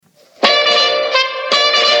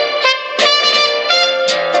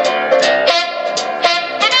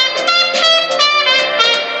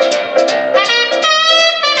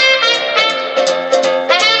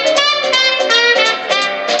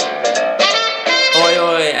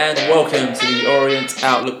and welcome to the Orient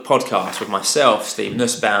Outlook podcast with myself, Steve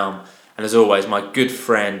Nussbaum, and as always, my good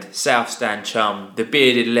friend, South Stand chum, the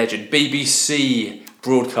bearded legend, BBC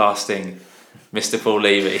broadcasting, Mr. Paul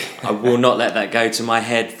Levy. I will not let that go to my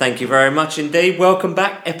head. Thank you very much indeed. Welcome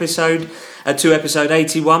back, episode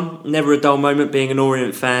 81. Never a dull moment being an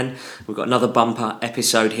Orient fan. We've got another bumper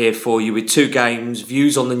episode here for you with two games,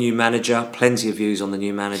 views on the new manager, plenty of views on the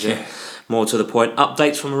new manager. Yeah. More to the point,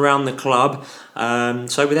 updates from around the club.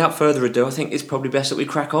 So without further ado, I think it's probably best that we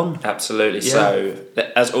crack on. Absolutely. Yeah. So,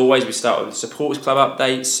 as always, we start with the supporters club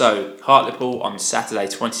updates. So, Hartlepool on Saturday,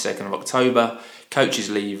 22nd of October. Coaches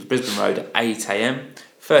leave Brisbane Road at 8 a.m.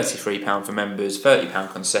 £33 for members,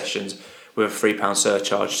 £30 concessions with a £3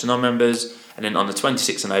 surcharge to non-members. And then on the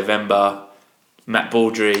 26th of November, Matt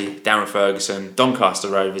Baldry, Darren Ferguson, Doncaster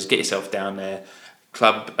Rovers, get yourself down there.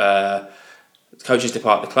 Coaches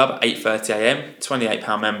depart the club at 8:30 a.m.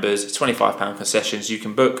 £28 members, £25 concessions. You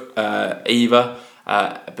can book either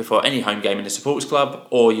before any home game in the supporters club,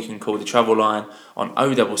 or you can call the travel line on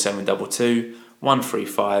 07722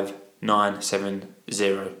 135 970.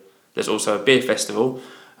 There's also a beer festival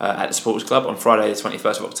at the supporters club on Friday the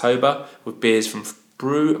 21st of October with beers from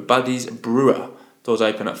Brew Buddies Brewer. Doors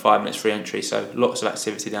open at 5 minutes free entry, so lots of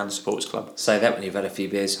activity down the supporters club. Say that when you've had a few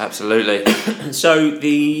beers. Absolutely. So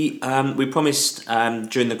we promised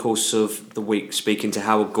during the course of the week speaking to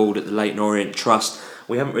Howard Gould at the Leyton Orient Trust.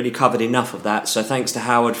 We haven't really covered enough of that, so thanks to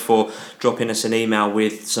Howard for dropping us an email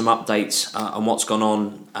with some updates on what's gone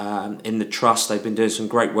on in the Trust. They've been doing some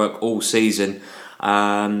great work all season.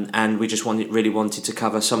 And we just really wanted to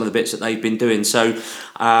cover some of the bits that they've been doing. So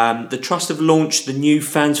the Trust have launched the new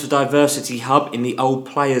Fans for Diversity hub in the Old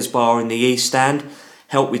Players Bar in the East Stand,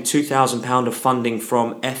 helped with £2,000 of funding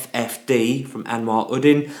from FFD, from Anwar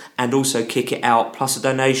Uddin, and also Kick It Out, plus a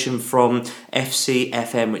donation from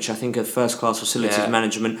FCFM, which I think are First Class Facilities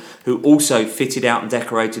Management, who also fitted out and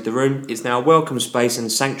decorated the room. It's now a welcome space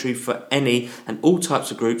and sanctuary for any and all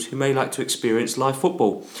types of groups who may like to experience live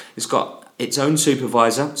football. It's got its own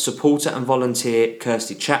supervisor, supporter and volunteer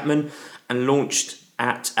Kirsty Chapman, and launched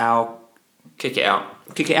at our Kick It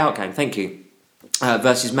Out game, thank you,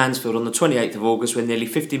 versus Mansfield on the 28th of August, when nearly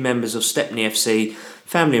 50 members of Stepney FC,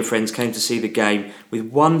 family and friends, came to see the game, with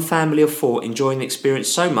one family of four enjoying the experience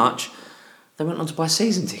so much they went on to buy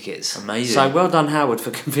season tickets. Amazing. So well done, Howard,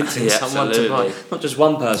 for convincing someone to buy, not just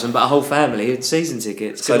one person, but a whole family, had season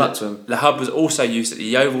tickets. Good luck to them. The hub was also used at the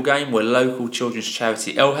Yeovil game, where local children's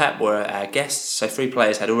charity LHAP were our guests. So 3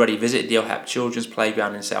 players had already visited the LHAP Children's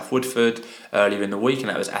Playground in South Woodford earlier in the week, and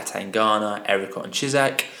that was Atane Ghana, Ericott and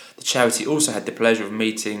Chizak. The charity also had the pleasure of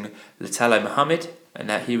meeting Latalo Mohammed, and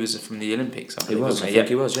that he was from the Olympics, I believe.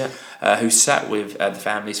 He was, who sat with the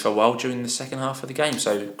families for a while during the second half of the game.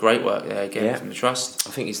 So great work there again from the Trust.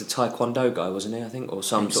 I think he's the Taekwondo guy, wasn't he? Or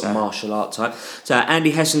some sort of martial art type. So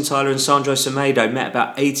Andy Hessenthaler and Sandro Semedo met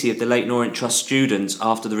about 80 of the Leyton Orient Trust students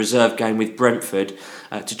after the reserve game with Brentford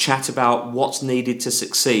to chat about what's needed to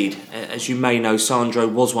succeed. As you may know, Sandro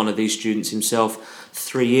was one of these students himself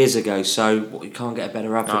 3 years ago, so you can't get a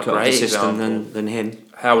better advocate of the system than him.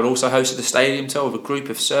 Howard also hosted a stadium tour with a group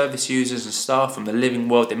of service users and staff from the Living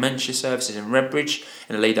World Dementia Services in Redbridge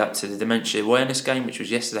in the lead up to the Dementia Awareness Game, which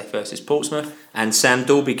was yesterday versus Portsmouth. And Sam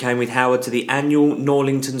Dalby came with Howard to the annual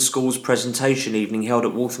Norlington Schools presentation evening held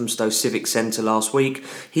at Walthamstow Civic Centre last week.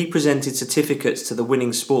 He presented certificates to the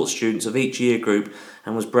winning sports students of each year group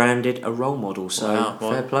and was branded a role model, so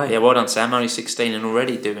fair play. Yeah, well done, Sam. Only 16 and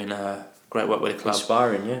already doing great work with the club.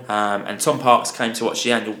 Inspiring, yeah. And Tom Parks came to watch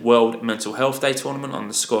the annual World Mental Health Day tournament on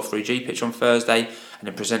the Score 3G pitch on Thursday, and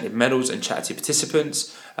then presented medals and chatted to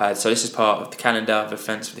participants. So this is part of the calendar of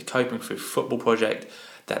events for the Coping Through Football project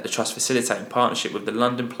that the Trust facilitate in partnership with the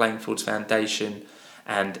London Playing Fields Foundation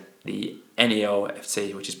and the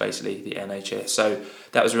NELFT, which is basically the NHS. So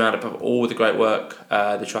that was a roundup of all the great work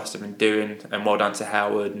the Trust have been doing, and well done to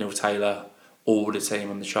Howard, Neil Taylor, all the team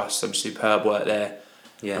on the Trust. Some superb work there.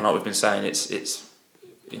 Yeah. And like we've been saying, it's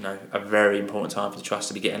a very important time for the Trust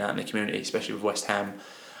to be getting out in the community, especially with West Ham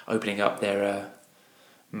opening up their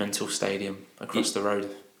mental stadium across the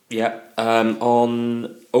road. Yeah.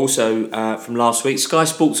 From last week, Sky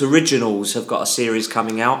Sports Originals have got a series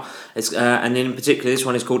coming out. And in particular, this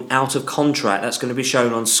one is called Out of Contract. That's going to be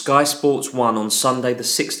shown on Sky Sports 1 on Sunday the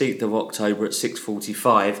 16th of October at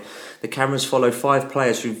 6:45. The cameras follow 5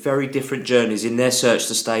 players through very different journeys in their search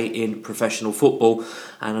to stay in professional football.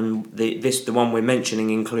 And the one we're mentioning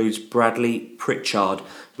includes Bradley Pritchard.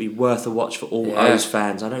 Be worth a watch for all O's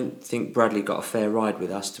fans. I don't think Bradley got a fair ride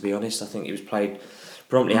with us, to be honest. I think he was played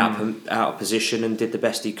promptly out of position and did the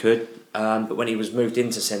best he could. But when he was moved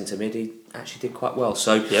into centre mid, he actually did quite well.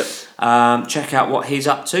 So Yep. check out what he's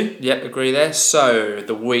up to. Yep, agree there. So,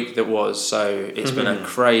 the week that was, so it's been a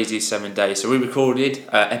crazy 7 days. So, we recorded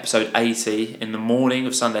episode 80 in the morning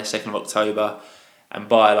of Sunday, 2nd of October, and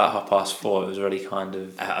by like 4:30, it was already kind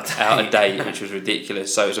of out of date, which was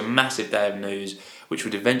ridiculous. So, it was a massive day of news, which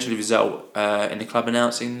would eventually result in the club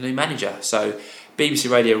announcing the new manager. So, BBC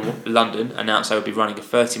Radio London announced they would be running a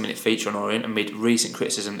 30-minute feature on Orient amid recent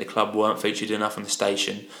criticism that the club weren't featured enough on the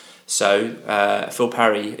station. So, Phil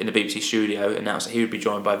Parry in the BBC studio announced that he would be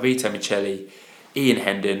joined by Vito Michelli, Ian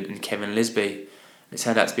Hendon and Kevin Lisby. It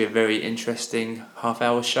turned out to be a very interesting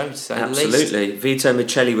half-hour show, to say the least. Absolutely. Vito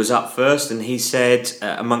Michelli was up first and he said,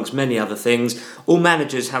 amongst many other things, all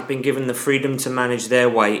managers have been given the freedom to manage their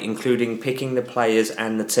way, including picking the players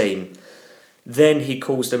and the team. Then he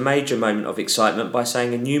caused a major moment of excitement by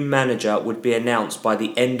saying a new manager would be announced by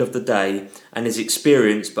the end of the day and is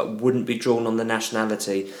experienced but wouldn't be drawn on the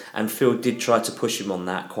nationality. And Phil did try to push him on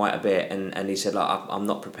that quite a bit, and he said, like, I'm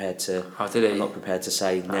not prepared to. Oh, did he? I'm not prepared to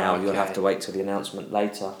say now. Okay. You'll have to wait till the announcement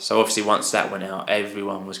later. So obviously once that went out,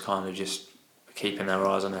 everyone was kind of just keeping their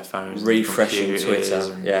eyes on their phones, refreshing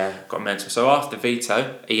Twitter, and got mental. So after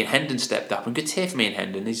Vito, Ian Hendon stepped up, and good to hear from Ian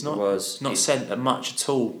Hendon. He's not said much at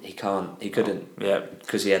all. He couldn't. Yeah,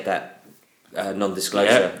 because he had that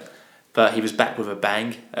non-disclosure. Yeah. But he was back with a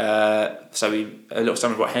bang. So a little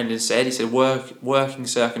summary of what Hendon said. He said working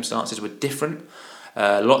circumstances were different,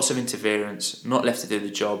 lots of interference, not left to do the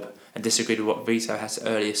job, and disagreed with what Vito had to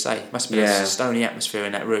earlier say. Must have been a stony atmosphere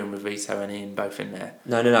in that room with Vito and Ian both in there.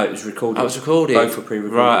 No, it was recorded. Oh, it was recorded? Both were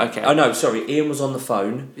pre-recorded. Right, okay. Oh, no, sorry, Ian was on the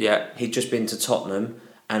phone. Yeah. He'd just been to Tottenham,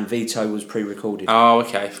 and Vito was pre-recorded. Oh,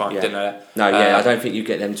 okay, fine, Yeah. didn't know that. No, I don't think you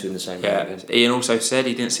get them two in the same room again. Ian also said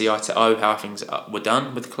he didn't see eye to eye how things were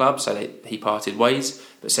done with the club, so he parted ways,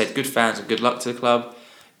 but said good fans and good luck to the club.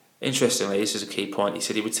 Interestingly, this is a key point, he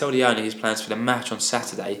said he would tell the owner his plans for the match on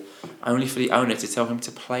Saturday, only for the owner to tell him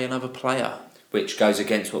to play another player. Which goes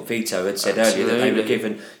against what Vito had said earlier, that they were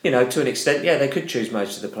given, to an extent, they could choose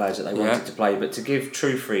most of the players that they wanted to play, but to give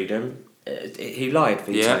true freedom, he lied,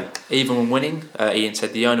 Vito. Yeah, even when winning, Ian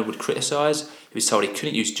said the owner would criticise. He was told he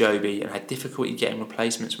couldn't use Joby and had difficulty getting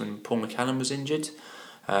replacements when Paul McCallum was injured.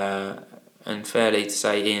 And fairly to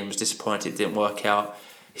say, Ian was disappointed it didn't work out.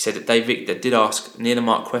 He said that Dave Victor did ask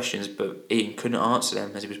near-the-mark questions, but Ian couldn't answer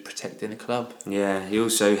them as he was protecting the club. Yeah, he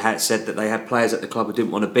also had said that they had players at the club who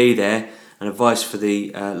didn't want to be there, and advice for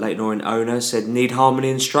the Leyton Orient owner said, need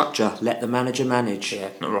harmony and structure, let the manager manage. Yeah,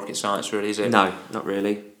 not rocket science really, is it? No, not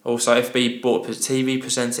really. Also, FB brought a TV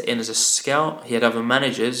presenter in as a scout. He had other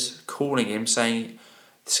managers calling him, saying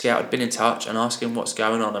the scout had been in touch and asking what's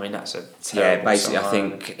going on. I mean, that's a terrible basically, sign. I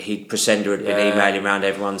think presenter had been emailing around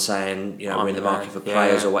everyone saying, we're in the market for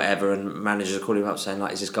players or whatever, and managers are calling him up saying,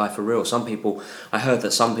 like, is this guy for real? I heard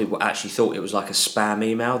that some people actually thought it was like a spam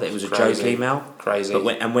email, that it was a joke email. Crazy. But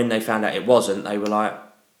when they found out it wasn't, they were like,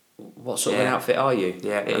 what sort of an outfit are you?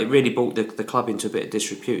 Yeah. It really brought the club into a bit of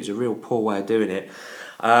disrepute. It was a real poor way of doing it.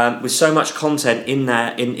 With so much content in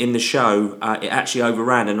the show, it actually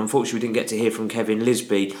overran, and unfortunately we didn't get to hear from Kevin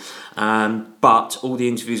Lisby. But all the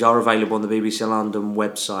interviews are available on the BBC London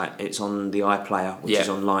website. It's on the iPlayer, which is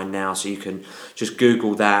online now, so you can just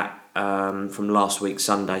Google that from last week's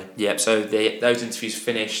Sunday. Yep, so those interviews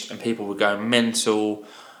finished and people were going mental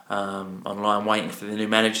online waiting for the new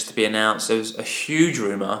manager to be announced. There was a huge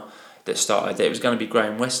rumour that started that it was going to be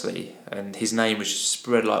Graham Wesley, and his name was just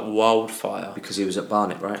spread like wildfire. Because he was at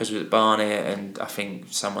Barnet, right? Because he was at Barnet, and I think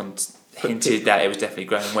someone hinted that it was definitely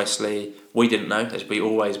Graham Wesley. We didn't know, as we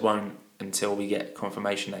always won't until we get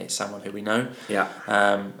confirmation that it's someone who we know. Yeah.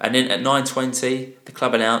 And then at 9:20, the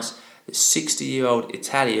club announced that 60-year-old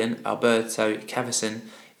Italian Alberto Cavacin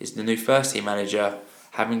is the new first-team manager,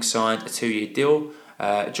 having signed a 2-year deal.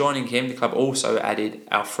 Joining him, the club also added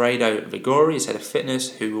Alfredo Vigori as head of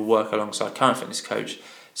fitness, who will work alongside current fitness coach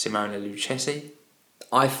Simone Lucchesi.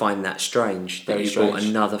 I find that strange that you brought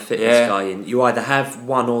another fitness guy in. You either have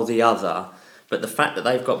one or the other, but the fact that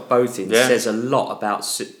they've got both in says a lot about.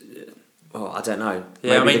 I don't know.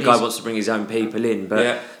 Maybe the guy wants to bring his own people in,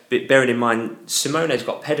 but bearing in mind, Simone's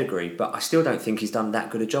got pedigree, but I still don't think he's done that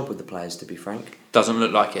good a job with the players, to be frank. Doesn't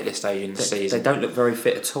look like it at this stage in the season. They don't look very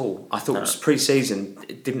fit at all. I thought pre-season,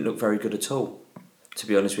 it didn't look very good at all, to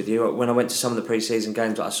be honest with you. When I went to some of the pre-season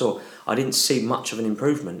games that I saw, I didn't see much of an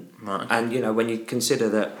improvement. Right. And, when you consider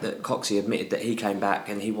that Coxey admitted that he came back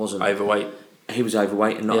and he wasn't... Overweight. He was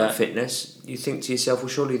overweight and not at fitness. You think to yourself, well,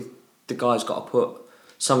 surely the guy's got to put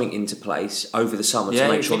something into place over the summer to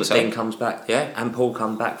make sure that Dean comes back and Paul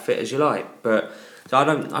come back fit as you like. But So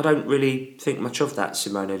I don't really think much of that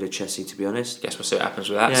Simone Lucchesi, to be honest. Guess we'll see what happens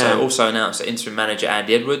with that. Yeah. So also announced that interim manager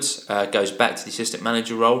Andy Edwards goes back to the assistant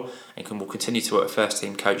manager role and will continue to work with first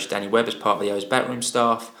team coach Danny Webb as part of the O's backroom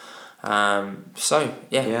staff. Kvasin.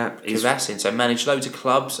 So managed loads of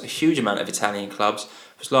clubs, a huge amount of Italian clubs.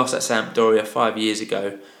 Was last at Sampdoria 5 years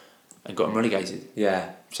ago and got them relegated.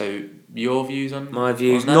 Yeah. So your views on my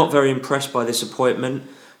views? On that? Not very impressed by this appointment.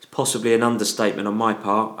 It's possibly an understatement on my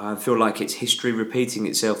part. I feel like it's history repeating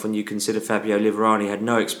itself when you consider Fabio Liverani had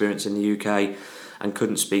no experience in the UK and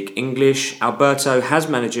couldn't speak English. Alberto has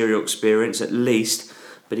managerial experience at least,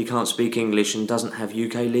 but he can't speak English and doesn't have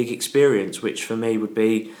UK league experience, which for me would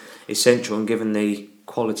be essential, and given the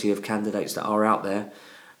quality of candidates that are out there,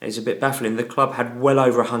 it's a bit baffling. The club had well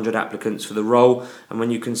over 100 applicants for the role, and when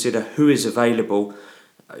you consider who is available,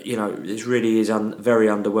 this really is very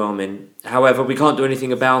underwhelming. However, we can't do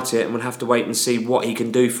anything about it, and we'll have to wait and see what he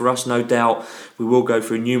can do for us. No doubt we will go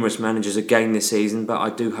through numerous managers again this season, but I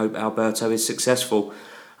do hope Alberto is successful.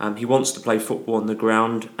 He wants to play football on the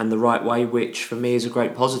ground and the right way, which for me is a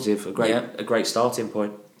great positive, a great starting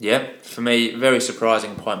point. Yeah, for me, very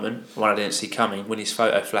surprising appointment, one I didn't see coming. When his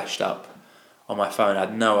photo flashed up on my phone, I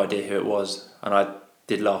had no idea who it was, and I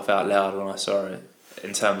did laugh out loud when I saw it,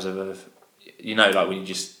 in terms of like when you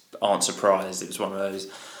just aren't surprised. It was one of those.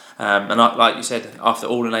 Like you said, after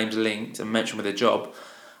all the names linked and mentioned with the job,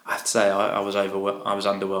 I have to say I was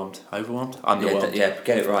underwhelmed. Underwhelmed? Yeah,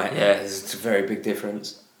 get it right. Yeah. It's a very big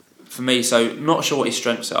difference. For me, so not sure what his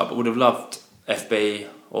strengths are, but would have loved FB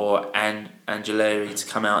or Angeleri to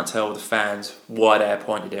come out and tell the fans why they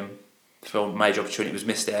appointed him. Feel a major opportunity was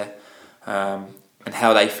missed there, and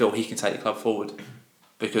how they feel he can take the club forward.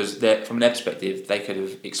 Because from their perspective, they could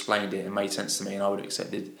have explained it and made sense to me, and I would have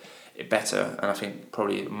accepted it better. And I think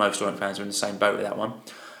probably most Orient fans are in the same boat with that one.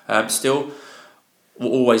 Still,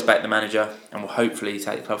 we'll always back the manager and will hopefully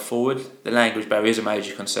take the club forward. The language barrier is a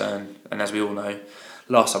major concern, and as we all know,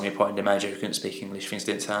 last time we appointed a manager who couldn't speak English, things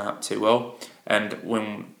didn't turn out too well. And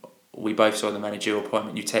when we both saw the managerial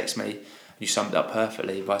appointment, you text me, and you summed it up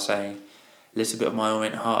perfectly by saying, "A little bit of my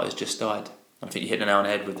Orient heart has just died." I think you hit the nail on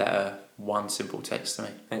the head with that one simple text to me.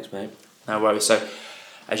 Thanks, mate. No worries. So,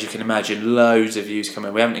 as you can imagine, loads of views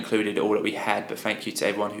coming. We haven't included all that we had, but thank you to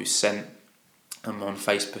everyone who sent them on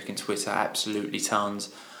Facebook and Twitter. Absolutely tons.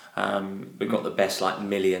 We've got the best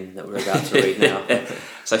million that we're about to read now.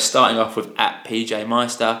 So starting off with @PJ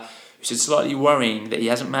Meister, who said slightly worrying that he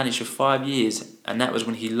hasn't managed for 5 years, and that was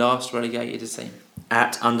when he last relegated a team.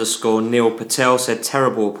 @_Neil Patel said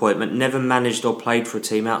terrible appointment, never managed or played for a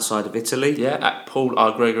team outside of Italy. Yeah, @Paul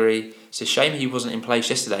R. Gregory, it's a shame he wasn't in place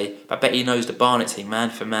yesterday, but I bet he knows the Barnet team man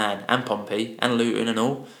for man, and Pompey, and Luton and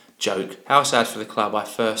all. Joke. How sad for the club I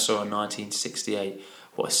first saw in 1968.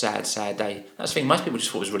 What a sad, sad day. That's the thing, most people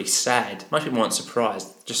just thought it was really sad. Most people weren't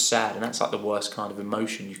surprised, just sad, and that's like the worst kind of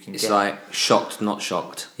emotion you can get. It's like shocked, not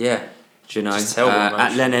shocked. Yeah. Do you know?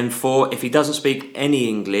 @LenM4, if he doesn't speak any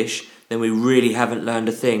English, then we really haven't learned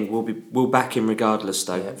a thing. We'll back him regardless,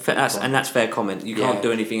 though. Yeah, that's fair comment. You can't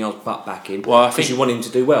do anything else but back him because you want him to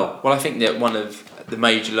do well. Well, I think that one of the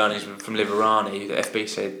major learnings from Liverani, the FB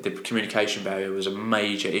said the communication barrier was a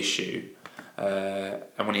major issue.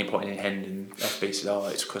 And when he appointed in Hendon, FB said,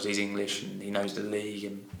 it's because he's English and he knows the league,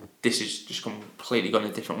 and this has just completely gone a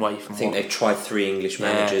different way from. I think they've tried 3 English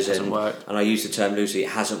managers it hasn't worked. And I use the term loosely. It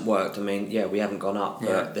hasn't worked. I mean, we haven't gone up,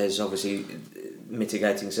 but there's obviously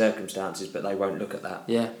mitigating circumstances, but they won't look at that.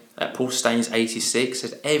 Yeah. Paul Staines 86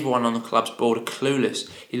 says everyone on the club's board are clueless.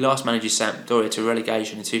 He last managed Sampdoria to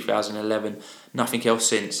relegation in 2011. Nothing else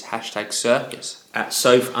since. #circus.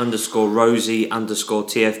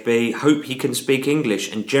 @Soph_Rosie_TFB. Hope he can speak English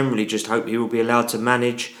and generally just hope he will be allowed to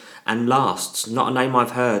manage and lasts. Not a name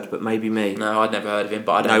I've heard, but maybe me. No, I'd never heard of him,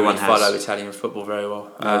 but I don't really follow Italian football very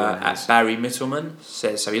well. Barry Mittelman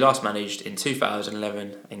says, so he last managed in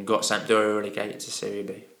 2011 and got Sampdoria relegated to Serie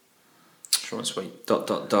B. Short and sweet. ...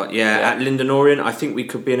 Yeah. @Leyton Orient, I think we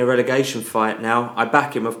could be in a relegation fight now. I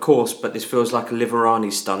back him, of course, but this feels like a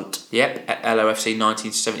Liverani stunt. Yep. @LOFC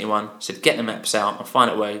 1971 said, get the maps out and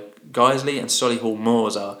find out where Guiseley and Solihull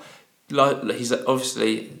Moors are. He's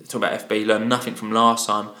obviously, talking about FB, learned nothing from last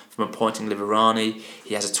time from appointing Liverani.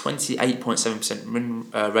 He has a 28.7%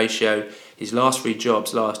 win ratio. His last 3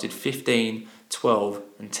 jobs lasted 15, 12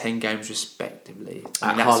 and 10 games respectively.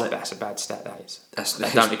 I mean, that's a bad stat, that is. It's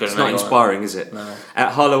not inspiring, is it? No.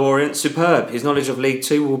 @Harlow Orient, superb. His knowledge of League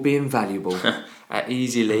 2 will be invaluable.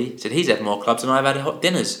 @Easily said he's had more clubs than I've had hot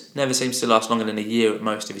dinners. Never seems to last longer than a year at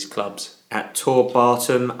most of his clubs.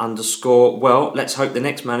 @Tor_Bartum_, well, let's hope the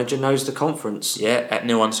next manager knows the conference. Yeah,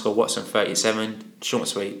 @Neil_Watson 37, short and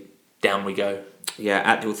sweet, down we go. Yeah,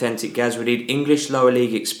 at the Authentic Gaz, we need English lower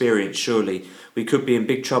league experience, surely. We could be in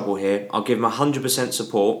big trouble here. I'll give him 100%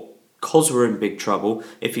 support, cause we're in big trouble.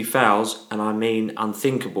 If he fouls, and I mean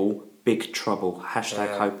unthinkable, big trouble.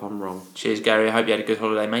 Hashtag hope I'm wrong. Cheers, Gary. I hope you had a good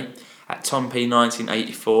holiday, mate. At Tom P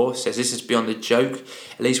 1984 says this is beyond a joke.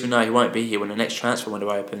 At least we know he won't be here when the next transfer window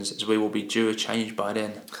opens, as we will be due a change by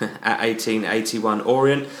then. At 1881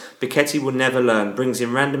 Orient, Bicchetti will never learn. Brings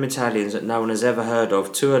in random Italians that no one has ever heard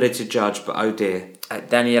of. Too early to judge, but oh dear. At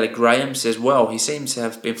Daniela Graham says, well, he seems to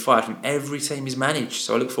have been fired from every team he's managed,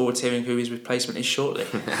 so I look forward to hearing who his replacement is shortly.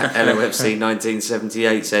 LOFC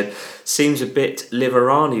 1978 said, seems a bit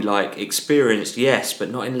Liverani-like, experienced, yes, but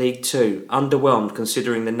not in League Two. Underwhelmed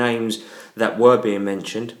considering the names that were being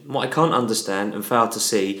mentioned. What I can't understand and fail to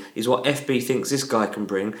see is what FB thinks this guy can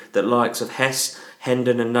bring that likes of Hess,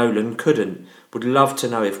 Hendon and Nolan couldn't. Would love to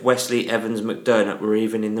know if Wesley, Evans, McDermott were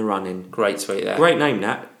even in the running. Great tweet there. Great name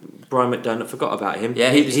that. Brian McDermott, forgot about him.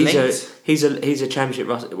 Yeah, he's a championship.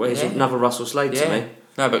 He's another Russell Slade to me.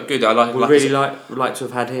 No, but good. I like. Would really like to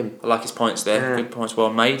have had him. I like his points there. Yeah. Good points, well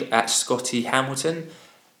made. At Scotty Hamilton,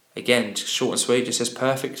 again, short and sweet. Just says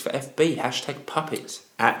perfect for FB. Hashtag puppets.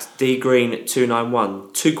 At D Green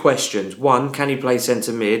 291, 2 questions. 1, can he play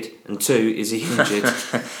centre mid? And 2, is he injured?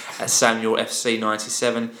 At Samuel FC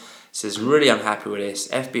 97 says really unhappy with this.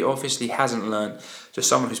 FB obviously hasn't learned. Just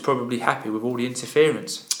someone who's probably happy with all the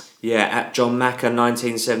interference. Yeah, at John Macker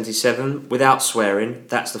 1977, without swearing,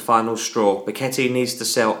 that's the final straw. Bicchetti needs to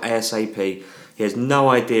sell ASAP. He has no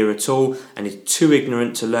idea at all and is too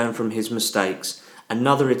ignorant to learn from his mistakes.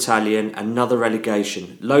 Another Italian, another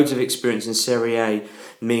relegation. Loads of experience in Serie A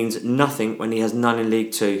means nothing when he has none in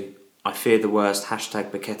League Two. I fear the worst. Hashtag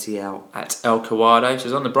Bicchetti out. At El Kawado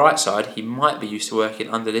says on the bright side, he might be used to working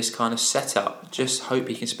under this kind of setup. Just hope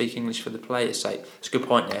he can speak English for the players' sake. It's a good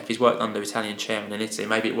point there. If he's worked under Italian chairman in Italy,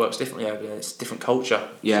 maybe it works differently over there. It's a different culture.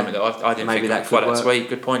 Yeah. Something that I didn't maybe think that of. could work. That's sweet.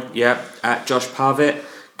 Good point. Yeah. At Josh Parvett,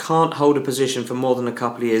 can't hold a position for more than a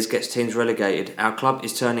couple of years, gets teams relegated. Our club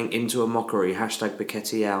is turning into a mockery. Hashtag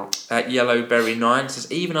Bicchetti out. At Yellowberry9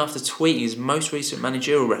 says, even after tweeting his most recent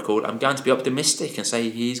managerial record, I'm going to be optimistic and say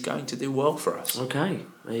he's going to do well for us. Okay,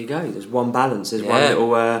 there you go. There's one balance. There's one little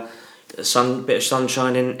bit of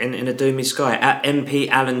sunshine in a doomy sky. At MP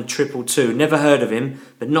Allen 222, never heard of him,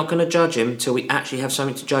 but not going to judge him till we actually have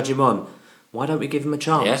something to judge him on. Why don't we give him a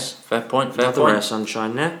chance? Yes, fair point. Another rare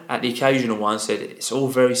sunshine there. At the occasional one said, it's all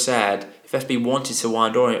very sad. If FB wanted to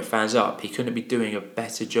wind Orient fans up, he couldn't be doing a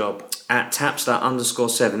better job. At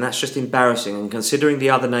Tapstar_7, that's just embarrassing. And considering the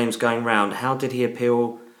other names going round, how did he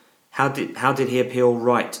appeal? How did he appeal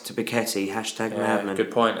right to Bicchetti? Hashtag madman.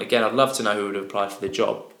 Good point. Again, I'd love to know who would have applied for the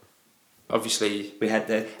job. Obviously, we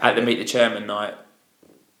had at the Meet the Chairman night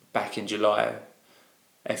back in July.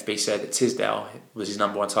 FB said that Tisdale was his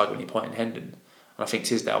number one target when he appointed Hendon. And I think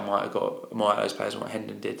Tisdale might have got more of those players than what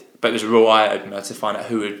Hendon did. But it was a real eye-opener to find out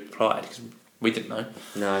who had applied, because we didn't know.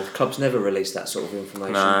 No, clubs never release that sort of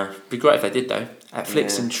information. No, it'd be great if they did though. At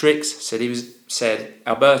Flicks and Tricks said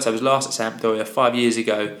Alberto was last at Sampdoria 5 years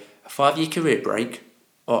ago, a 5-year career break,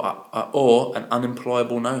 or an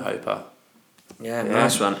unemployable no-hoper. Yeah,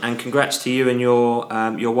 nice one. And congrats to you and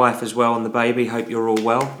your wife as well on the baby. Hope you're all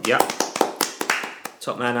well. Yep.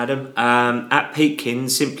 Top man, Adam. At Peatkins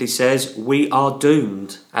simply says, we are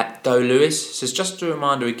doomed. At Doe Lewis says, just a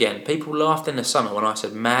reminder again, people laughed in the summer when I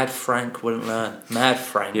said Mad Frank wouldn't learn. Mad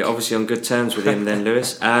Frank. You're obviously on good terms with him then,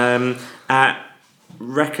 Lewis. At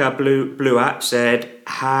Rekka Blue App said,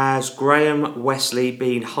 has Graham Wesley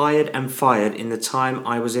been hired and fired in the time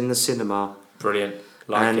I was in the cinema? Brilliant.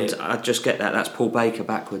 And I just get that. That's Paul Baker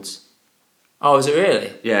backwards. Oh, is it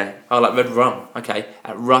really? Yeah. Oh, like Red Rum. Okay.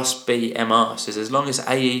 At Russ BMR says, as long as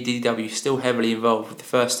AEDW is still heavily involved with the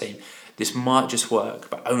first team, this might just work,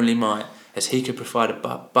 but only might, as he could provide a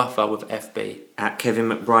buffer with FB. At Kevin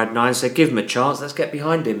McBride 9 said, give him a chance, let's get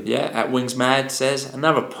behind him. Yeah. At Wings Mad says,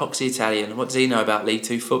 another poxy Italian. What does he know about League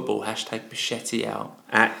Two football? Hashtag Bicchetti out.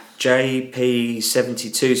 At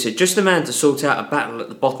JP72 said, just the man to sort out a battle at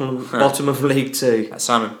the bottom of League Two. At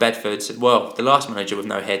Simon Bedford said, well, the last manager with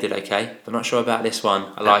no hair did okay, but not sure about this one.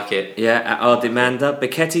 I like it. Yeah, at Ardemanda,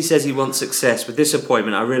 Bicchetti says he wants success. With this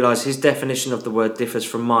appointment, I realise his definition of the word differs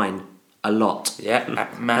from mine. A lot. Yeah,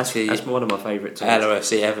 at Matty. That's one of my favourite tweets.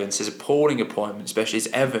 LOFC Evans says, appalling appointment, especially as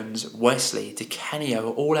Evans, Wesley, Di Canio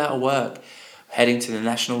are all out of work, heading to the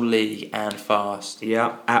National League and fast.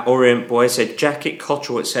 Yeah, at Orient Boy said, Jacket,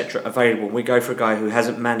 Cottrell, etc. available. We go for a guy who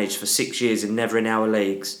hasn't managed for 6 years and never in our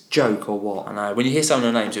leagues. Joke or what? I know. When you hear some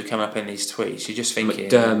of the names who come up in these tweets, you're just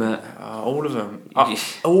thinking... McDermott. All of them.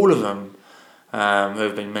 All of them. who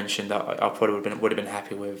have been mentioned that I probably would have been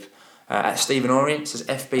happy with. At Leyton Orient says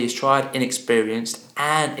FB has tried inexperienced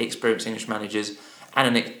and experienced English managers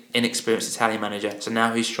and an inexperienced Italian manager. So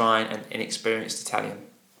now he's trying an inexperienced Italian.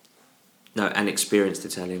 No, an experienced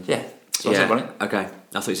Italian. Yeah. Okay.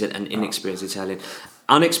 I thought you said an inexperienced Italian.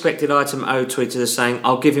 Unexpected item O tweeted us saying,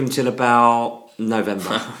 I'll give him till about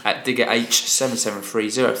November. At Digger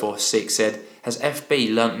H773046 said, has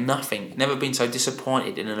FB learnt nothing? Never been so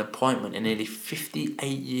disappointed in an appointment in nearly 58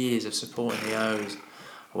 years of supporting the O's.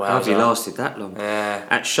 Wow, how have you lasted that long? Yeah.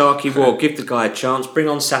 At Sharky War, give the guy a chance, bring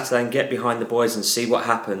on Saturday and get behind the boys and see what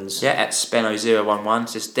happens. Yeah, at Speno011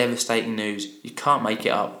 says, devastating news. You can't make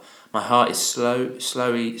it up. My heart is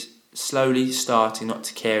slowly starting not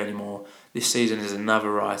to care anymore. This season is another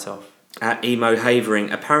write-off. At Emo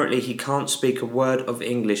Havering, apparently he can't speak a word of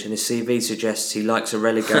English and his CV suggests he likes a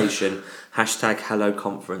relegation. #Hello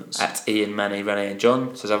Conference. At Ian, Manny, Renee and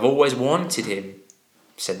John says, I've always wanted him.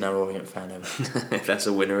 Said no Orient fan ever. That's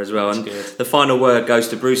a winner as well. That's and good. The final word goes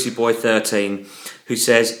to Brucey Boy 13, who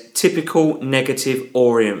says, typical negative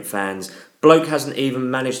Orient fans. Bloke hasn't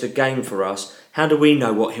even managed a game for us. How do we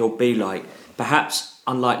know what he'll be like? Perhaps,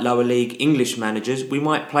 unlike lower league English managers, we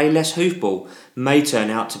might play less hoofball. May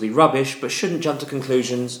turn out to be rubbish, but shouldn't jump to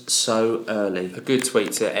conclusions so early. A good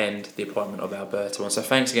tweet to end the appointment of Alberto on. So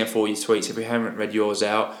thanks again for all your tweets. If we haven't read yours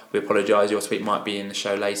out, we apologise. Your tweet might be in the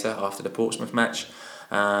show later after the Portsmouth match.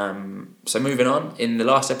 So moving on, in the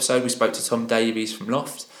last episode we spoke to Tom Davies from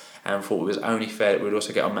Loft and thought it was only fair that we'd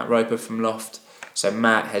also get on Matt Roper from Loft. So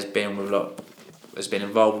Matt has been involved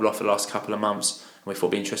with Loft for the last couple of months, and we thought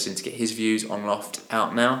it'd be interesting to get his views on Loft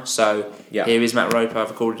out now. So Here is Matt Roper. I've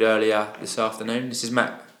recorded earlier this afternoon. This is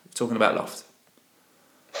Matt talking about Loft.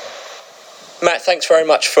 Matt, thanks very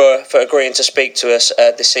much for agreeing to speak to us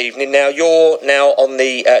this evening. Now, you're now on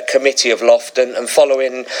the committee of Loft and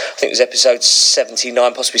following, I think it was episode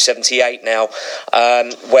 79, possibly 78 now,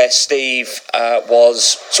 where Steve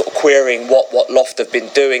was sort of querying what Loft have been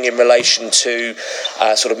doing in relation to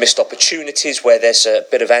sort of missed opportunities, where there's a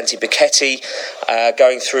bit of anti-Bicchetti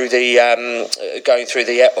going through the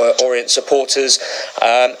Orient supporters,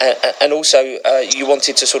 and also you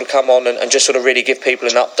wanted to sort of come on and just sort of really give people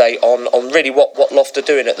an update on really what Loft are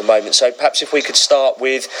doing at the moment. So perhaps if we could start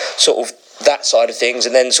with sort of that side of things,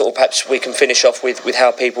 and then sort of perhaps we can finish off with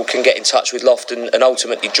how people can get in touch with Loft and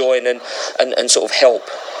ultimately join and sort of help.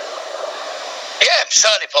 Yeah,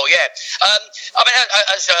 certainly, Paul. Yeah, I mean,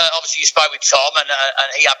 as obviously you spoke with Tom, and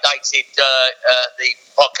he updated the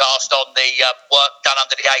podcast on the work done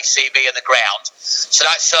under the ACB and the ground. So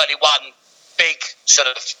that's certainly one big sort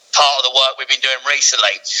of part of the work we've been doing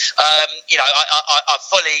recently. I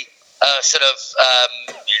fully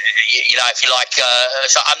if you like,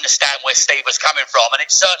 so understand where Steve was coming from, and it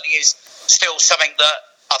certainly is still something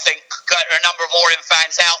that I think there are a number of Orient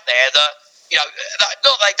fans out there that, you know,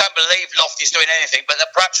 not that they don't believe Loft is doing anything, but that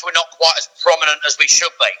perhaps we're not quite as prominent as we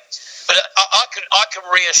should be. But I can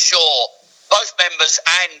reassure both members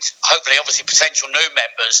and hopefully, obviously, potential new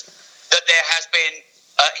members that there has been,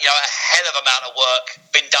 a hell of amount of work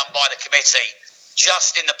been done by the committee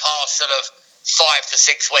just in the past sort of 5 to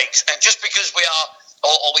 6 weeks. And just because we are,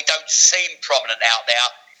 or we don't seem prominent out there,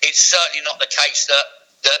 it's certainly not the case that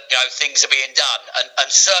things are being done. And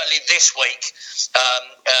certainly this week,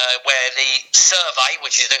 where the survey,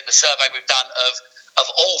 which is the survey we've done of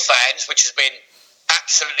all fans, which has been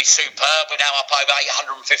absolutely superb, we're now up over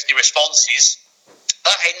 850 responses.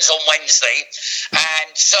 That ends on Wednesday,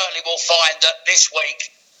 and certainly we'll find that this week,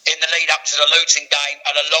 in the lead up to the Luton game,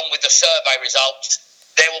 and along with the survey results,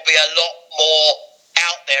 there will be a lot more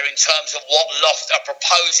out there in terms of what Loft are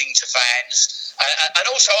proposing to fans, and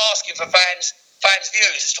also asking for fans'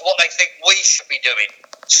 views as to what they think we should be doing.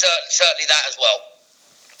 Certainly that as well.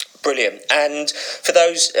 Brilliant. And for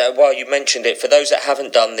those, while you mentioned it, for those that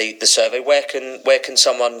haven't done the survey, where can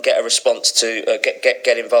someone get a response to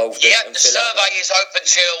get involved? Yeah, the survey is open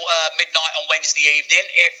till midnight on Wednesday evening.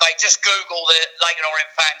 If they just Google the Leyton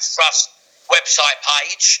Orient Fans Trust website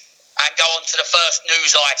page and go on to the first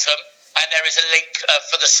news item, and there is a link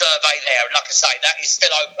for the survey there. And like I say, that is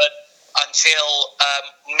still open until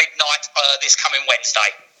midnight this coming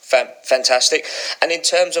Wednesday. Fantastic. And in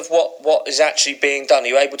terms of what is actually being done, are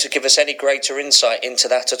you able to give us any greater insight into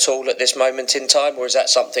that at all at this moment in time, or is that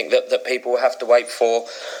something that people have to wait for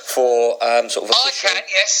sort of official? I can,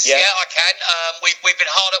 yes. Yeah, I can. We've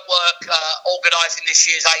been hard at work organising this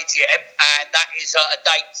year's AGM, and that is a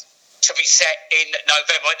date to be set in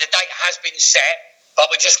November. The date has been set,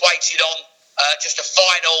 but we're just waiting on just a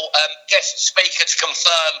final guest speaker to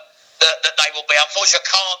confirm that they will be. Unfortunately,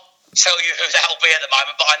 I can't tell you who they'll be at the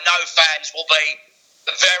moment, but I know fans will be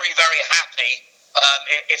very, very happy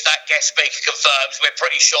if that guest speaker confirms. We're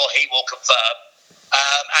pretty sure he will confirm.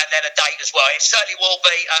 And then a date as well. It certainly will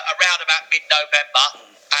be around about mid-November,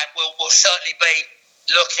 and we'll certainly be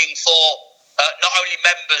looking for not only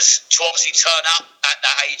members to obviously turn up at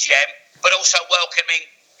that AGM, but also welcoming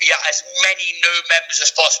as many new members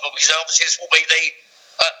as possible, because obviously this will be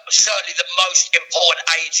certainly the most important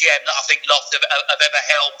AGM that I think Loft have ever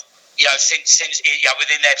held, since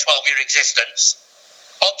within their 12-year existence.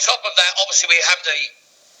 On top of that, obviously we have the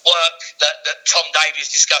work that Tom Davies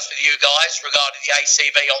discussed with you guys regarding the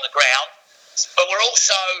ACV on the ground, but we're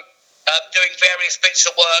also doing various bits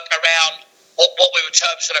of work around what we would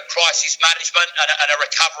term sort of crisis management and a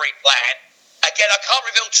recovery plan. Again, I can't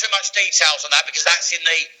reveal too much details on that because that's in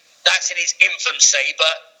its infancy,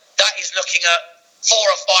 but that is looking at 4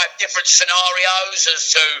 or 5 different scenarios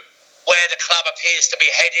as to where the club appears to be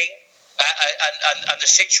heading and the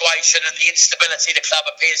situation and the instability the club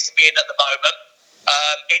appears to be in at the moment.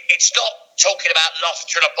 It's not talking about Loft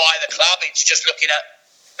trying to buy the club. It's just looking at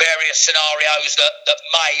various scenarios that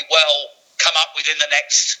may well come up within the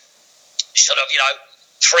next sort of 3,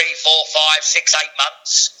 4, 5, 6, 8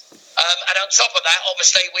 months. And on top of that,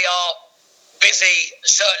 obviously we are busy,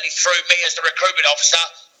 certainly through me as the recruitment officer,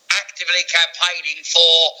 actively campaigning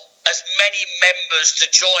for as many members to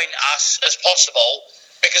join us as possible,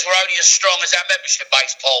 because we're only as strong as our membership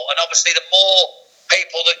base, Paul. And obviously the more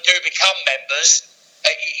people that do become members,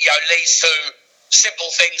 leads to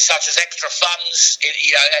simple things such as extra funds,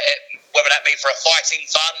 whether that be for a fighting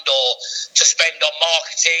fund or to spend on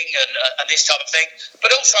marketing and this type of thing.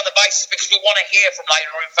 But also on the basis, because we want to hear from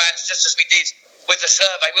Leyton Orient fans, just as we did with the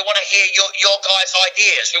survey, we want to hear your guys'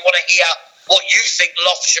 ideas. We want to hear what you think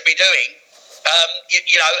Loft should be doing,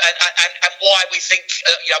 and why we think,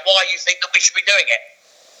 why you think that we should be doing it.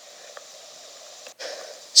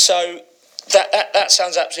 So that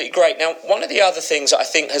sounds absolutely great. Now, one of the other things that I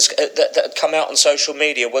think has that had come out on social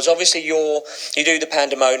media was obviously you do the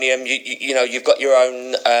pandemonium. You've got your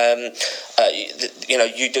own.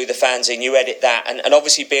 You do the fanzine. You edit that, and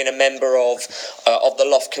obviously being a member of the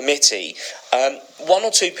Loft committee. 1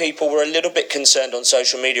 or 2 people were a little bit concerned on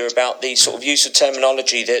social media about the sort of use of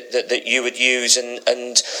terminology that you would use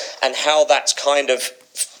and how that's kind of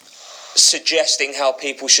suggesting how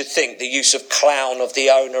people should think, the use of clown of the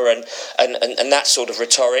owner and that sort of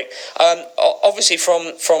rhetoric. Obviously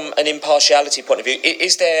from an impartiality point of view,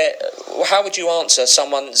 how would you answer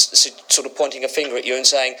someone sort of pointing a finger at you and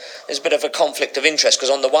saying there's a bit of a conflict of interest,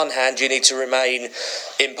 because on the one hand you need to remain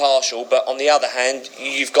impartial, but on the other hand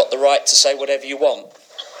you've got the right to say whatever you want?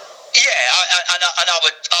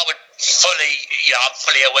 I would fully, I'm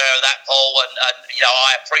fully aware of that, Paul, and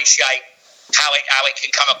I appreciate how it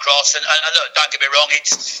can come across, and look, don't get me wrong, it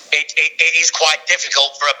is quite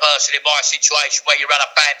difficult for a person in my situation where you run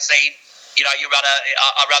a fanzine,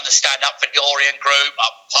 I run the Stand Up for the Orient group,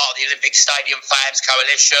 I'm part of the Olympic Stadium Fans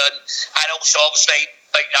Coalition, and also obviously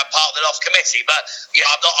part of the Loft committee, but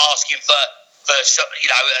I'm not asking for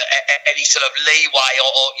any sort of leeway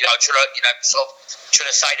or trying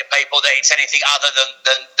to say to people that it's anything other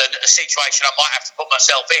than a situation I might have to put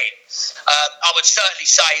myself in. I would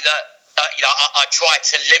certainly say that I try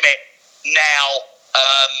to limit now,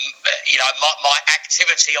 my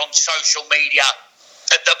activity on social media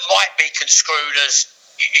that might be construed as,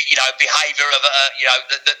 behaviour of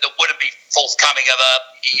that wouldn't be forthcoming of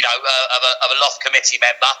a Loft committee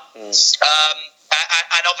member.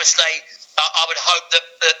 And obviously, I would hope that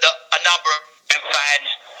a number of fans,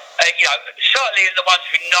 certainly the ones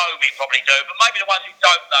who know me probably do, but maybe the ones who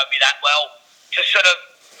don't know me that well, to sort of,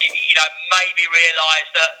 maybe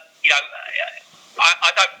realise that,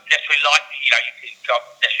 I don't necessarily like, you can't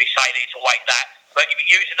necessarily say that it's always that, but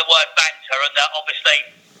you're using the word banter, and that obviously,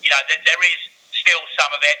 there is still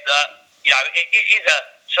some of it that, it is a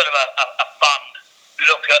sort of a fun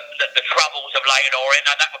look at the troubles of Leyton Orient,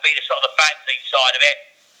 and that would be the sort of the fanzine side of it.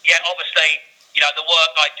 Yet obviously, the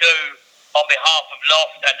work I do on behalf of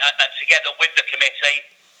Loft and together with the committee,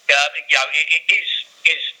 it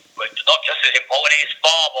is not just as important, it is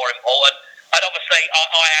far more important. And obviously,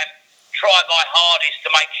 I am trying my hardest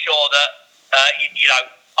to make sure that,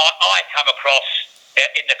 I come across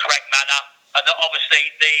in the correct manner, and that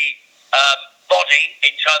obviously the body,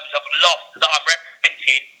 in terms of Loft that I'm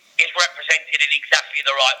representing, is represented in exactly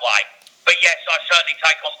the right way. But yes, I certainly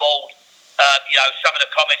take on board, some of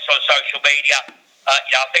the comments on social media.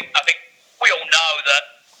 I think we all know that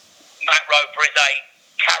Matt Roper is a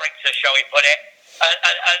character, shall we put it,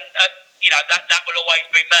 and that will always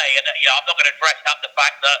be me. And I'm not going to dress up the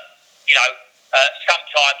fact that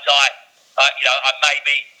sometimes I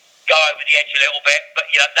maybe go over the edge a little bit, but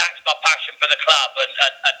that's my passion for the club,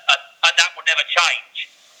 and that will never change.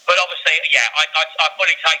 But obviously, I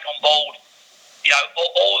fully take on board,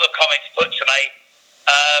 all the comments put to me.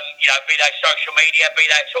 Be they social media, be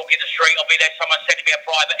they talking the street, or be there someone sending me a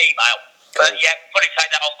private email. Cool. But fully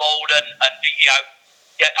take that on board, and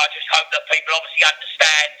I just hope that people obviously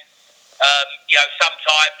understand.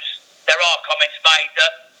 Sometimes there are comments made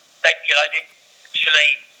that they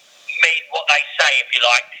actually mean what they say, if you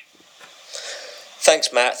like.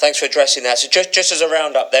 Thanks, Matt. Thanks for addressing that. So just as a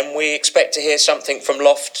roundup then, we expect to hear something from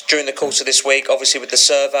Loft during the course of this week, obviously with the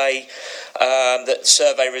survey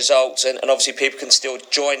results, and obviously people can still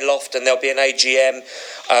join Loft, and there'll be an AGM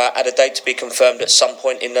at a date to be confirmed at some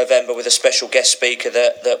point in November with a special guest speaker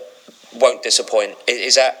that won't disappoint.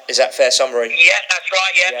 Is that fair summary? Yeah, that's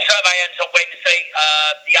right. Yeah. Survey ends on Wednesday.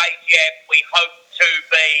 The AGM we hope to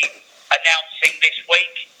be announcing this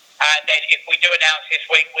week, and then if we do announce this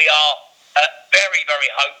week, we are very, very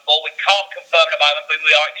hopeful. We can't confirm at the moment, but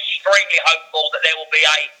we are extremely hopeful that there will be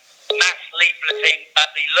a mass leafleting at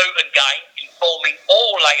the Luton game informing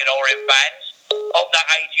all Leyton Orient fans of that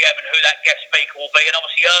AGM and who that guest speaker will be, and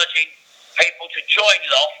obviously urging people to join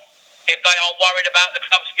Loft if they are worried about the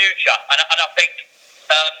club's future. And I think,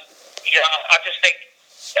 I just think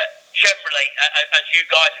generally, as you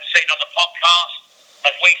guys have seen on the podcast,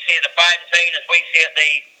 as we see at the fanzine, as we see at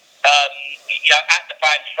the at the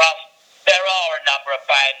fans trust, there are a number of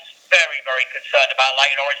fans very, very concerned about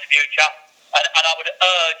Leyton Orient's future, and I would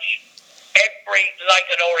urge every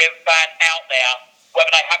Leyton Orient fan out there,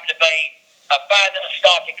 whether they happen to be a fan that has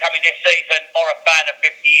started coming this season or a fan of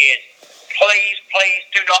 50 years, please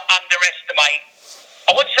do not underestimate,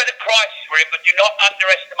 I wouldn't say the crisis we're in, but do not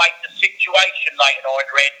underestimate the situation Leyton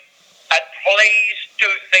Orient are in, and please do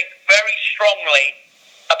think very strongly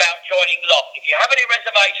about joining Loft. If you have any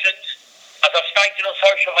reservations, as I've stated on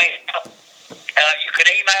social media, you can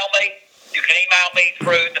email me. You can email me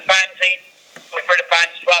through the fanzine, through the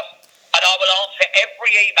Fans Trust, and I will answer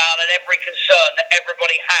every email and every concern that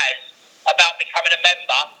everybody has about becoming a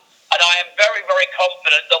member. And I am very, very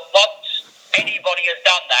confident that once anybody has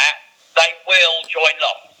done that, they will join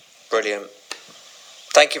Loft. Brilliant.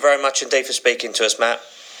 Thank you very much indeed for speaking to us, Matt.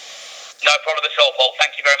 No problem at all, Paul.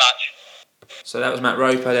 Thank you very much. So that was Matt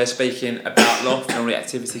Roper there speaking about Loft and all the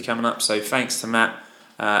activity coming up. So thanks to Matt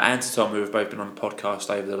and to Tom, who have both been on the podcast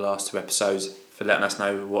over the last 2 episodes, for letting us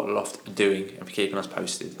know what Loft are doing and for keeping us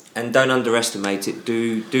posted. And don't underestimate it.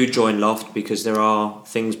 Do join Loft, because there are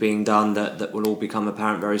things being done that will all become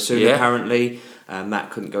apparent very soon. Yeah. Apparently,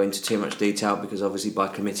 Matt couldn't go into too much detail because obviously by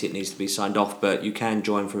committee it needs to be signed off. But you can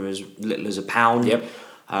join from as little as £1.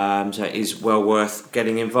 Yep. So it is well worth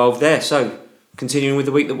getting involved there. So, continuing with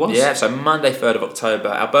the week that was. Yeah, so Monday 3rd of October,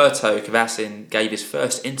 Alberto Cavassin gave his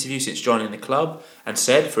first interview since joining the club and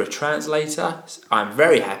said, for a translator, I'm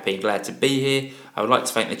very happy and glad to be here. I would like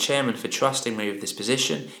to thank the chairman for trusting me with this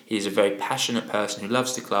position. He is a very passionate person who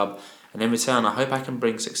loves the club, and in return I hope I can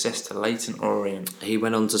bring success to Leyton Orient. He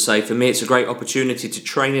went on to say, for me it's a great opportunity to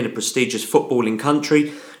train in a prestigious footballing country,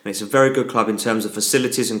 and it's a very good club in terms of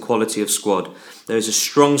facilities and quality of squad. There is a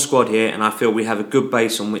strong squad here, and I feel we have a good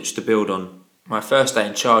base on which to build on. My first day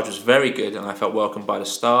in charge was very good, and I felt welcomed by the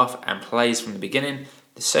staff and players from the beginning.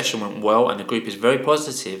 The session went well and the group is very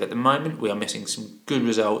positive. At the moment we are missing some good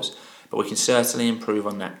results, but we can certainly improve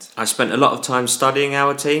on that. I spent a lot of time studying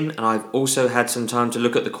our team, and I've also had some time to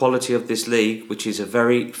look at the quality of this league, which is a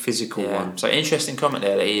very physical one. So interesting comment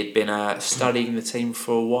there that he had been studying the team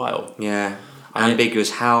for a while. Yeah,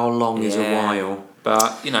 ambiguous. How long is a while?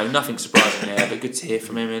 But nothing surprising there, but good to hear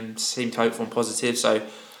from him and seemed hopeful and positive. So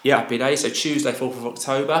happy day. So Tuesday 4th of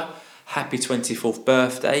October, happy 24th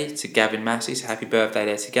birthday to Gavin Massey. So happy birthday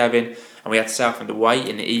there to Gavin. And we had Southend away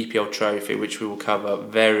in the EPL trophy, which we will cover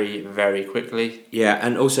very, very quickly. Yeah,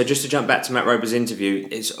 and also just to jump back to Matt Roper's interview,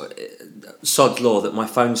 it's sod's law that my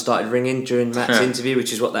phone started ringing during Matt's interview,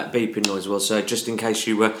 which is what that beeping noise was. So just in case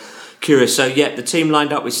you were curious. So the team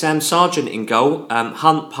lined up with Sam Sargent in goal,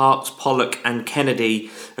 Hunt, Parks, Pollock and Kennedy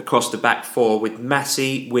across the back four, with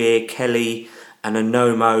Massey, Weir, Kelly and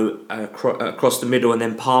Anomo across the middle, and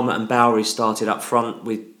then Palmer and Bowery started up front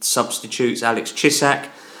with substitutes Alex Chisak.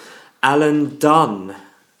 Alan Dunn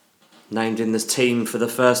named in the team for the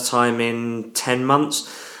first time in 10 months,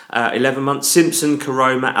 11 months. Simpson,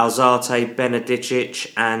 Karoma, Alzate,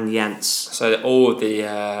 Benedicic and Jantz. So all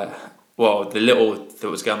the little that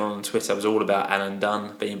was going on Twitter was all about Alan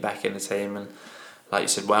Dunn being back in the team, and like you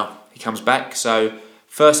said, he comes back. So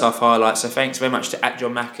first half highlights. So thanks very much to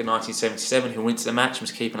 @JohnMacker1977 who went to the match and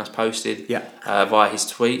was keeping us posted via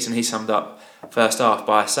his tweets, and he summed up first half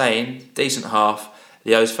by saying, decent half,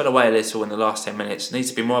 The O's fell away a little in the last 10 minutes. Needs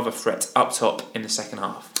to be more of a threat up top in the second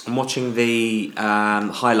half. I'm watching the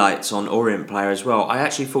highlights on Orient player as well. I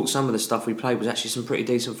actually thought some of the stuff we played was actually some pretty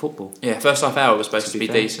decent football. Yeah, first half hour was supposed to be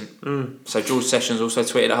decent. So George Sessions also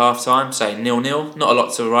tweeted at half time saying 0-0. Not a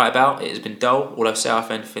lot to write about. It has been dull, although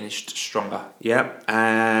Southend finished stronger. Yep.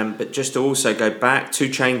 But just to also go back, 2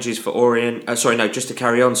 changes for Orient. Just to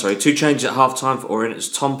carry on. 2 changes at half time for Orient. It's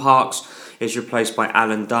Tom Parks is replaced by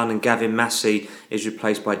Alan Dunn and Gavin Massey is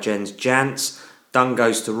replaced by Jens Jantz. Dunn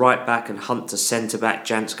goes to right back and Hunt to centre back.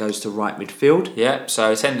 Jantz goes to right midfield. Yeah,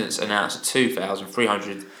 so attendance announced at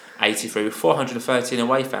 2,383 with 413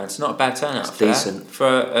 away fans. Not a bad turnout. That's for decent that. For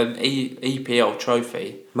an EPL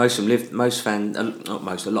trophy. A lot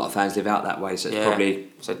of fans live out that way, so it's probably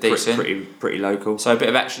decent. pretty local. So a bit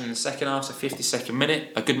of action in the second half, so 52nd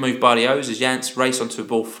minute. A good move by the O's as Jantz raced onto a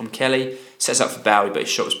ball from Kelly. Sets up for Bowie, but his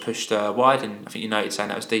shot was pushed wide, and I think you noted saying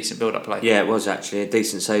that was decent build-up play. Yeah, it was actually a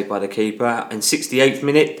decent save by the keeper. In 68th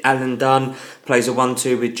minute, Alan Dunn plays a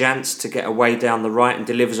 1-2 with Jantz to get away down the right and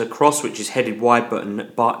delivers a cross, which is headed wide by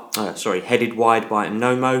Nomo.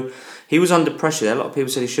 He was under pressure there. A lot of people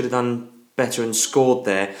said he should have done better and scored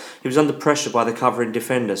there. He was under pressure by the covering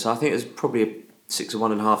defender, so I think it was probably a 6 of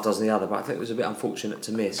one and half dozen the other, but I think it was a bit unfortunate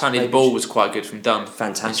to miss. Apparently the ball was quite good from Dunn.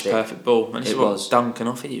 Fantastic. It's a perfect ball. And this is what Dunn can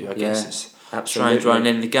offer you, I guess. It's absolutely. Strange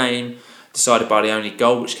running in the game, decided by the only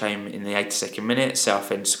goal, which came in the 82nd minute.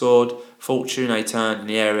 Southend scored. Fortune turned in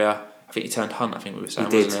the area. I think he turned Hunt, I think we were saying,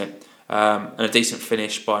 wasn't it? And a decent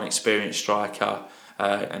finish by an experienced striker.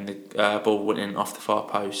 And the ball went in off the far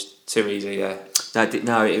post. Too easy there.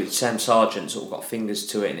 No, it was Sam Sargent sort of got fingers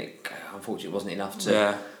to it, and it unfortunately wasn't enough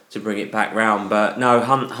to bring it back round. But no,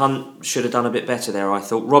 Hunt should have done a bit better there, I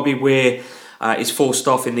thought. Robbie Weir is forced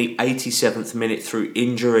off in the 87th minute through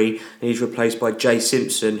injury, and he's replaced by Jay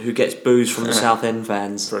Simpson, who gets boos from the Southend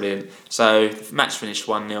fans. Brilliant. So the match finished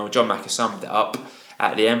 1-0. John Macker summed it up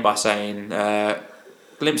at the end by saying,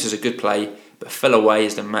 glimpses of good play, but fell away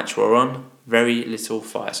as the match wore on. Very little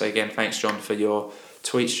fight. So again, thanks John for your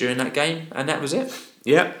tweets during that game, and that was it.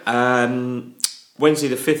 Yep. Wednesday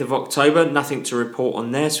the 5th of October, nothing to report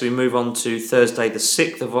on there, so we move on to Thursday the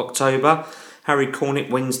 6th of October. Harry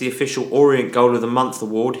Cornick wins the official Orient Goal of the Month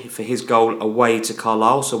award for his goal away to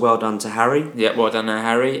Carlisle, so well done to Harry. Yeah, well done there,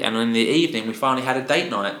 Harry. And in the evening we finally had a date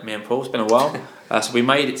night, me and Paul. It's been a while. So we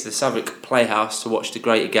made it to the Southwark Playhouse to watch the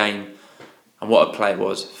greater game, and what a play it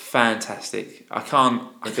was. Fantastic. I can't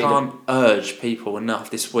urge people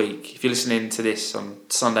enough this week. If you're listening to this on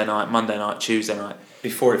Sunday night, Monday night, Tuesday night,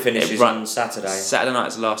 before it finishes on Saturday. Saturday night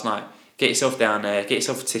is the last night. Get yourself down there, get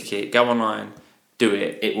yourself a ticket, go online, do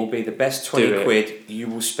it. It will be the best 20 quid you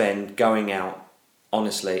will spend going out,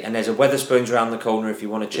 honestly. And there's a Wetherspoons around the corner if you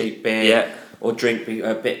want a cheap beer or drink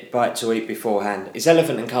a bite to eat beforehand. It's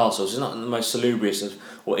Elephant and Castles. It's not the most salubrious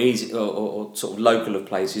or easy or sort of local of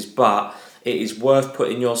places, but it is worth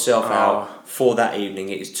putting yourself out for that evening.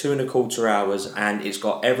 It is 2.25 hours and it's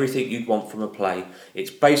got everything you'd want from a play. It's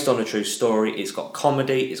based on a true story. It's got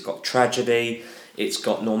comedy. It's got tragedy. It's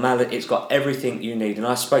got normality. It's got everything you need. And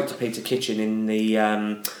I spoke to Peter Kitchen in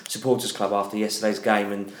the supporters club after yesterday's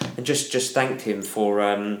game and just thanked him for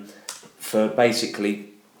basically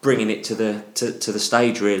bringing it to the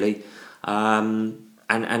stage really.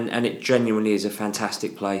 And it genuinely is a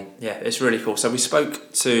fantastic play. Yeah, it's really cool. So we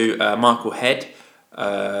spoke to Michael Head,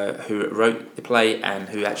 who wrote the play and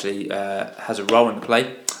who actually has a role in the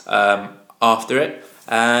play after it.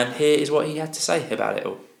 And here is what he had to say about it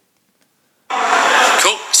all.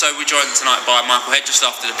 Cool. So we're joined tonight by Michael Head just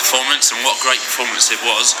after the performance, and what a great performance it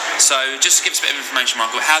was. So just to give us a bit of information,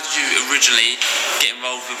 Michael, how did you originally get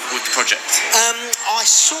involved with the project? I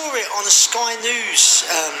saw it on a Sky News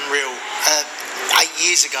reel 8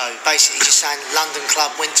 years ago, basically just saying London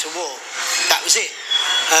club went to war. That was it.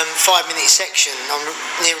 5-minute section on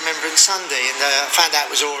near Remembrance Sunday, and I found out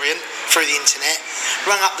it was Orient through the internet.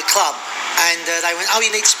 Rung up the club, and they went, you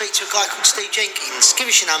need to speak to a guy called Steve Jenkins. Give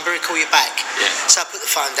us your number, he'll call you back. Yeah. So I put the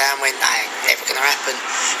phone down, went, never going to happen.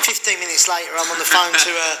 15 minutes later, I'm on the phone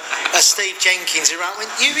to a Steve Jenkins who went,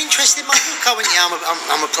 you interested in my book? I went, yeah,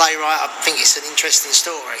 I'm a playwright, I think it's an interesting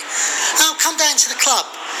story. Come down to the club.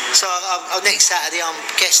 So next Saturday, I'm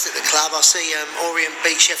guest at the club. I'll see Orient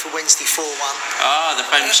beat Sheffield Wednesday 4-1. The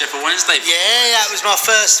famous Sheffield Wednesday. Yeah, that was my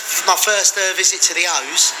first visit to the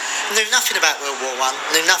O's. Knew nothing about World War I.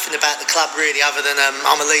 Knew nothing about the club really, other than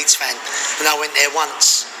I'm a Leeds fan, and I went there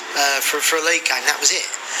once for a league game. That was it.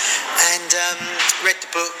 and read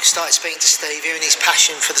the book, started speaking to Steve, hearing his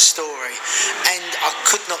passion for the story, and I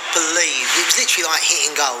could not believe, it was literally like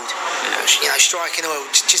hitting gold, striking oil,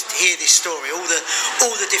 just hear this story, all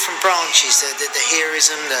the different branches, the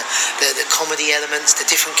heroism, the comedy elements, the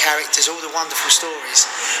different characters, all the wonderful stories.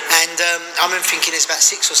 And I remember thinking there's about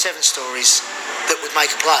 6 or 7 stories that would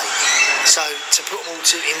make a play, so to put them all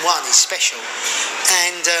in one is special.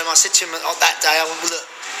 And I said to him that day, I went, well, look,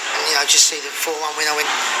 just see the 4-1 win. I went,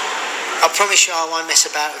 I promise you I won't mess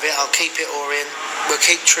about with it. I'll keep it Orient. We'll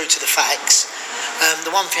keep true to the facts.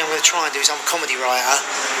 The one thing I'm going to try and do is, I'm a comedy writer.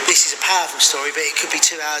 This is a powerful story, but it could be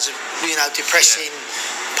 2 hours of depressing,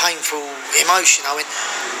 painful emotion. I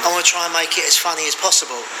want to try and make it as funny as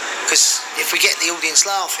possible, because if we get the audience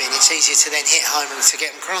laughing, it's easier to then hit home and to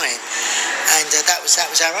get them crying. And that was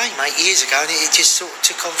our aim 8 years ago, and it just sort of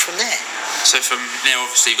took on from there. So from now,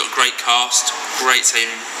 obviously you've got a great cast, great team.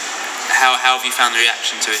 How have you found the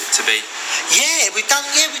reaction to it to be? Yeah, we've done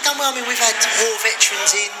well. I mean, we've had war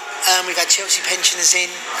veterans in. We've had Chelsea pensioners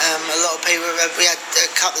in. A lot of people. We had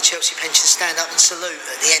a couple of Chelsea pensioners stand up and salute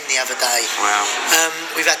at the end the other day. Wow.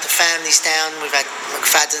 We've had the families down. We've had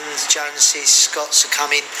McFadden's, Jonases, Scotts are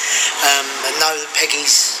coming. I know that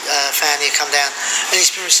Peggy's family have come down, and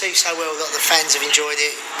it's been received so well. A lot of the fans have enjoyed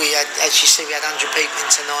it. We had, as you see, we had 100 people in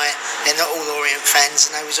tonight. They're not all Orient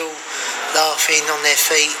fans, and they was all laughing on their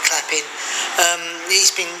feet, clapping.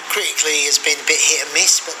 It's been critically has been a bit hit and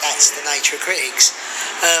miss, but that's the nature of critics.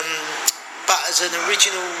 But as an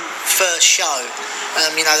original first show,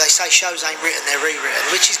 they say shows ain't written, they're rewritten,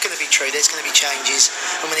 which is going to be true. There's going to be changes,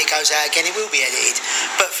 and when it goes out again, it will be edited.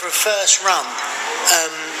 But for a first run,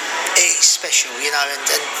 it's special, and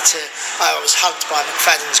I was hugged by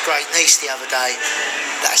McFadden's great niece the other day.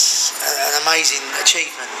 That's an amazing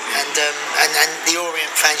achievement. And the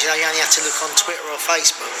Orient fans, you only have to look on Twitter or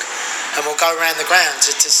Facebook, and we'll go around the ground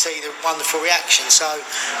to see the wonderful reaction. So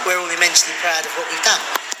we're all immensely proud of what we've done.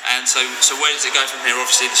 And so where does it go from here?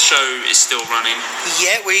 Obviously, the show is still running.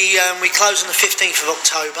 Yeah, we close on the 15th of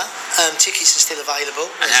October. Tickets are still available.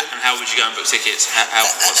 And how would you go and book tickets?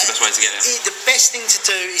 What's the best way to get them? The best thing to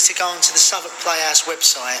do is to go onto the Southwark Playhouse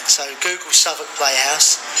website. So Google Southwark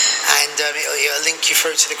Playhouse, and it'll link you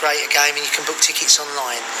through to the greater game, and you can book tickets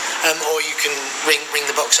online. Or you can ring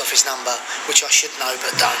the box office number, which I should know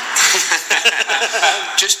but don't.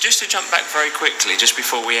 Just to jump back very quickly, just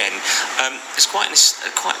before we end, it's quite an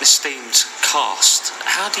esteemed cast.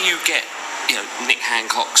 How do you get, Nick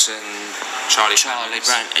Hancock's and Charlie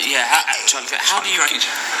Brown? Yeah, how do you get?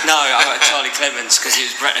 No, I got Charlie Clements because he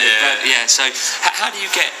was yeah. So how do you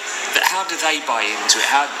get? How do they buy into it?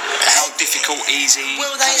 How difficult, easy?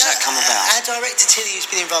 Well, how does that come about? Our director Tilly has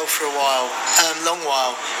been involved for a while, long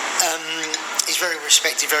while. He's very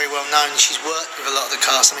respected, very well known. She's worked with a lot of the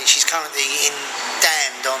cast. I mean, she's currently in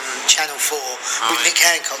Damned on Channel 4 with Nick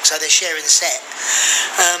Hancock, so they're sharing the set.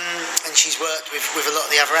 And she's worked with a lot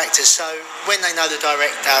of the other actors. So when they know the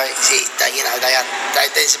director,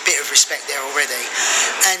 there's a bit of respect there already.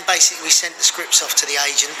 And basically, we sent the scripts off to the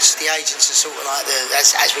agents. The agents are sort of like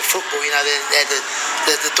as with football,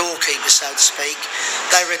 they're the doorkeepers, so to speak.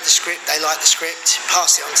 They read the script, they liked the script,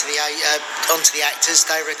 passed it on to the actors.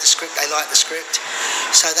 They read the script, they liked the script.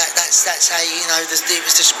 So that's how it was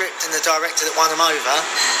the script and the director that won them over,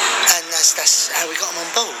 and that's how we got them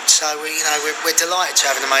on board. So we're delighted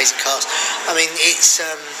to have an amazing cast. I mean, it's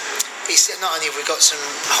not only have we got some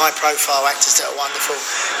high profile actors that are wonderful,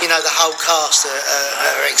 the whole cast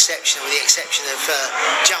are exceptional, with the exception of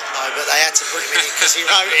Jumbo, but they had to put him in it because he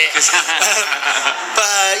wrote it.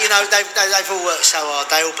 But they've all worked so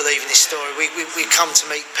hard. They all believe in this story. We come to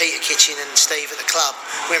meet Peter Kitchen and Steve at the club.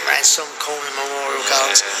 Went round some corner Memorial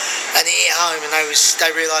Gardens, and it hit home, and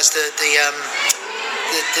they realised the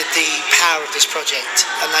power of this project,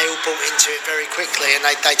 and they all bought into it very quickly, and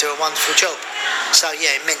they do a wonderful job. So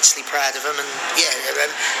yeah, immensely proud of them, and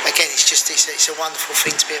again, it's a wonderful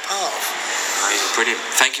thing to be a part of. Brilliant.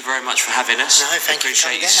 Thank you very much for having us. No, thank you.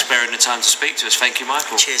 Appreciate you sparing the time to speak to us. Thank you,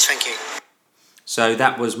 Michael. Cheers. Thank you. So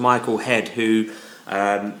that was Michael Head, who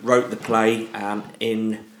wrote the play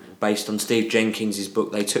based on Steve Jenkins'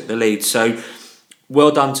 book. They took the lead. So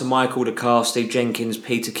well done to Michael, the cast, Steve Jenkins,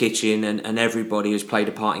 Peter Kitchen, and everybody who's played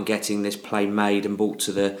a part in getting this play made and brought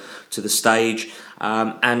to the stage.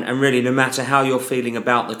 And really, no matter how you're feeling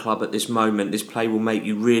about the club at this moment, this play will make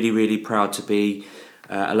you really, really proud to be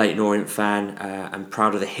a Leyton Orient fan, and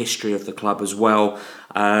proud of the history of the club as well.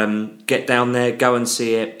 Get down there, go and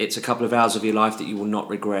see it. It's a couple of hours of your life that you will not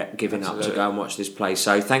regret giving up to go and watch this play.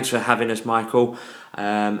 So thanks for having us, Michael,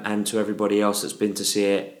 and to everybody else that's been to see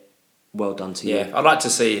it. well done to you. Yeah, I'd like to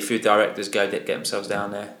see a few directors get themselves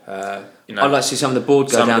down there. I'd like to see some of the board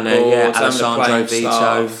go down there. Yeah, Alessandro,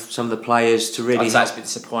 Vito, some of the players to really. I'd say it's been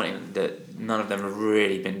disappointing that none of them have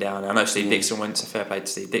really been down there. I know Steve Dixon went, so fair play to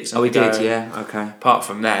Steve Dixon. Oh, he did, yeah, okay. Apart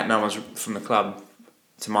from that, no one's from the club,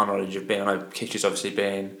 to my knowledge, have been. I know Kitcher's obviously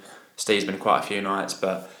been, Steve's been quite a few nights,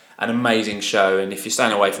 but an amazing show. And if you're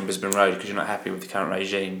staying away from Brisbane Road because you're not happy with the current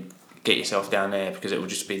regime, get yourself down there because it will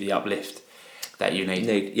just be the uplift that you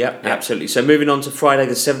need. Yep, absolutely. So moving on to Friday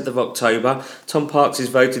the 7th of October, Tom Parks is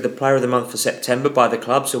voted the Player of the Month for September by the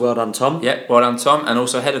club, so well done, Tom. Yep, well done, Tom. And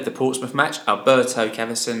also ahead of the Portsmouth match, Alberto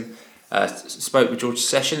Cavison spoke with George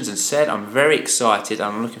Sessions and said, "I'm very excited.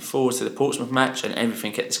 I'm looking forward to the Portsmouth match and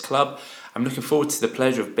everything at this club. I'm looking forward to the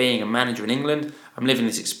pleasure of being a manager in England. I'm living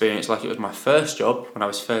this experience like it was my first job when I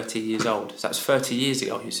was 30 years old." So that was 30 years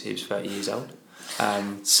ago he was 30 years old.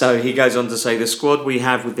 So he goes on to say, "The squad we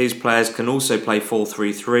have with these players can also play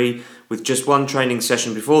 4-3-3 with just one training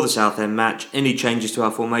session before the Southend match. Any changes to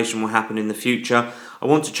our formation will happen in the future. I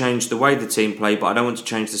want to change the way the team play, but I don't want to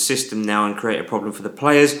change the system now and create a problem for the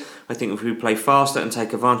players. I think if we play faster and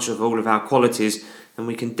take advantage of all of our qualities, then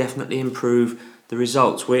we can definitely improve the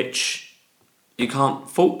results," which you can't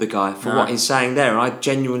fault the guy for what he's saying there. And I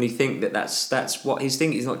genuinely think that's what he's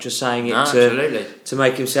thinking. He's not just saying it to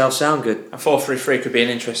make himself sound good. A 4-3-3 could be an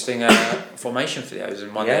interesting formation for the O's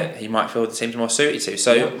and one that he might feel the team's more suited to.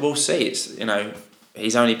 So we'll see. It's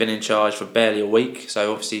he's only been in charge for barely a week,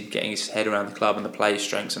 so obviously getting his head around the club and the players'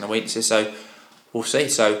 strengths and the weaknesses. So we'll see.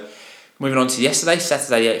 So moving on to yesterday,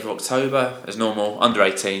 Saturday the 8th of October, as normal, under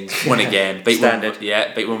 18s, won again. Beat Standard.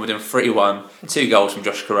 Beat Wimbledon 3-1. 2 goals from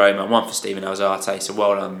Josh Caroma, 1 for Stephen Alzate. So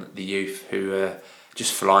well done the youth who are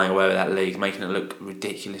just flying away with that league, making it look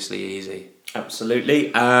ridiculously easy.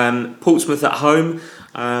 Absolutely. Portsmouth at home.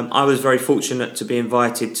 I was very fortunate to be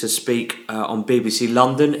invited to speak on BBC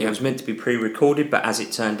London. It was meant to be pre-recorded, but as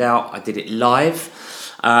it turned out, I did it live.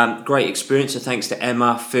 Great experience, so thanks to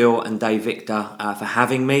Emma, Phil and Dave Victor for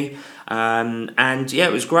having me. And yeah,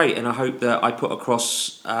 it was great, and I hope that I put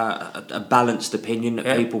across a balanced opinion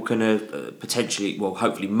that people can potentially, well,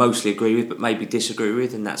 hopefully mostly agree with, but maybe disagree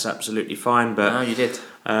with, and that's absolutely fine. But no, you did.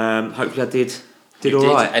 Hopefully I did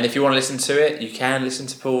all right. And if you want to listen to it, you can listen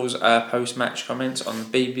to Paul's post-match comments on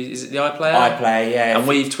BBC. Is it the iPlayer? iPlayer, yeah. And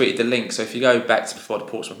we've tweeted the link, so if you go back to before the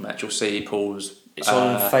Portsmouth match, you'll see Paul's. It's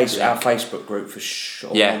on our Facebook group for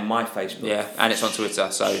sure. Yeah, on my Facebook. Yeah, and it's on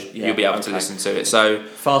Twitter, so you'll be able to listen to it. So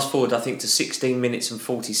fast forward, I think, to 16 minutes and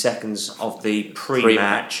 40 seconds of the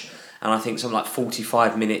pre-match, and I think something like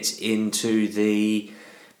 45 minutes into the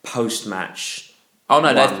post-match. Oh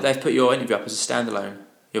no, they've put your interview up as a standalone.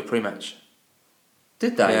 Your pre-match.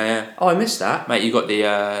 Did they? Yeah. Oh, I missed that. Mate, you got the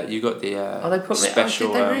Oh, they put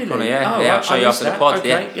special. Me. Oh, did they really? I'll show you after the pod.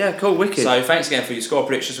 Okay. Yeah, cool, wicked. So thanks again for your score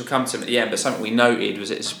predictions. We'll come to them at the end. But something we noted was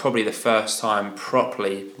it's probably the first time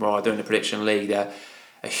properly while doing the prediction league that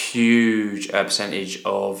a huge percentage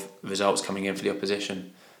of results coming in for the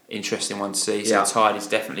opposition. Interesting one to see. So the tide is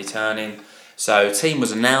definitely turning. So team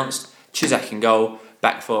was announced. Chisak in goal.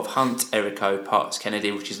 Back four of Hunt, Erico, Parks, Kennedy,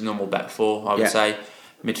 which is the normal back four, I would say.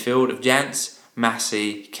 Midfield of Jantz,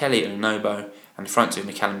 Massey, Kelly and Nobo, and front two of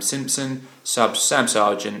McCallum Simpson. Subs Sam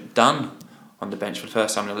Sargent, Dunn on the bench for the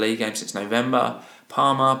first time in a league game since November.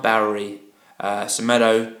 Palmer, Bowery,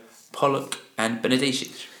 Semedo, Pollock and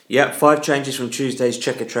Benedicic. Yep, 5 changes from Tuesday's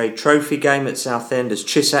Checker Trade Trophy game at Southend as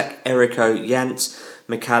Chisak, Erico, Jantz,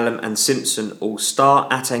 McCallum and Simpson all start.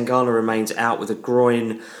 Atangana remains out with a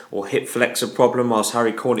groin or hip flexor problem, whilst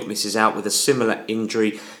Harry Cornick misses out with a similar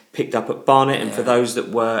injury picked up at Barnet. And for those that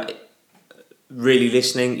were really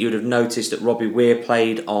listening, you would have noticed that Robbie Weir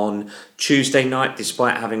played on Tuesday night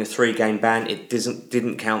despite having a 3-game ban. It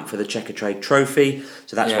didn't count for the Checker Trade Trophy,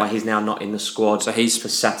 so that's why he's now not in the squad. So he's for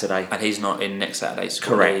Saturday, and he's not in next Saturday's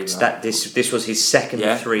squad. Correct. That this was his second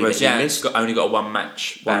of 3 that he missed. Only got a one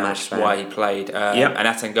match ban. Why he played. And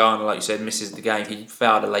Atangana, like you said, misses the game. He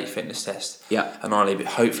failed a late fitness test. Yeah, and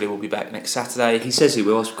hopefully will be back next Saturday. He says he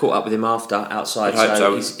will. I was caught up with him outside.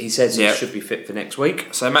 He says he should be fit for next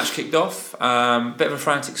week. So match kicked off. Bit of a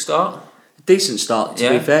frantic start. Decent start, to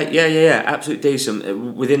be fair. Yeah, absolutely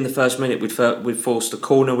decent. Within the first minute, we'd forced a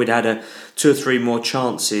corner. We'd had 2 or 3 more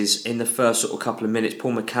chances in the first sort of couple of minutes.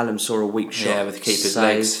 Paul McCallum saw a weak shot. Yeah, with the keeper's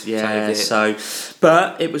legs. Yeah, so,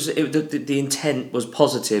 but the intent was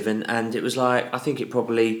positive, and it was like, I think it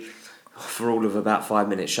probably, for all of about 5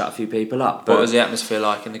 minutes, shut a few people up. But what was the atmosphere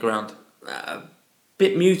like in the ground?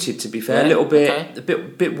 Bit muted, to be fair, a little bit, a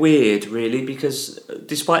bit weird, really, because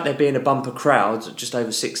despite there being a bumper crowd, just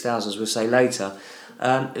over 6,000, as we'll say later,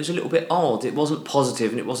 it was a little bit odd. It wasn't positive,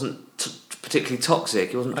 and it wasn't particularly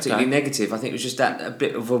toxic. It wasn't particularly negative. I think it was just that a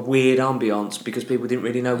bit of a weird ambience because people didn't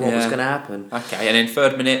really know what was going to happen. Okay, and then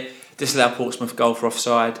 3rd minute, disallowed Portsmouth goal for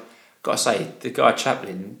offside. Got to say, the guy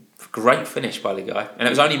Chaplin, great finish by the guy, and it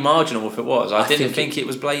was only marginal if it was. I didn't think it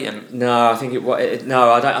was blatant. No, I think it was.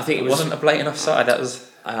 No, I don't. I think it wasn't a blatant offside. That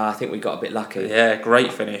was. I think we got a bit lucky. Yeah,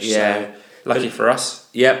 great finish. Yeah, so lucky for us.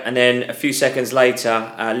 Yep, and then a few seconds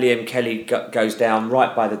later, Liam Kelly goes down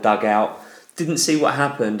right by the dugout. Didn't see what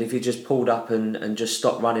happened, if he just pulled up and just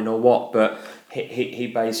stopped running or what, but he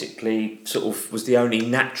basically sort of was the only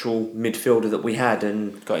natural midfielder that we had,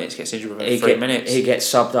 and gets injured within 3 minutes. He gets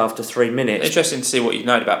subbed after 3 minutes. Interesting to see what you've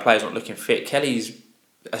noted about players not looking fit. Kelly's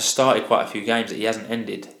has started quite a few games that he hasn't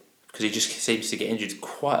ended because he just seems to get injured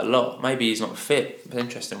quite a lot. Maybe he's not fit. It's an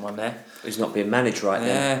interesting one there. He's not being managed right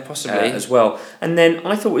there. Yeah, possibly. As well. And then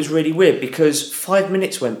I thought it was really weird because 5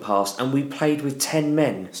 minutes went past and we played with 10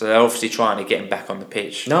 men. So they're obviously trying to get him back on the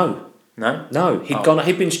pitch. No. He'd gone.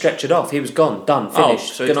 He'd been stretchered off. He was gone, done,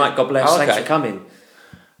 finished. Good night, God bless. Thanks for coming.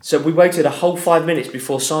 So we waited a whole 5 minutes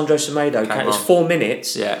before Sandro Semedo came. It was 4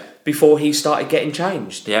 minutes before he started getting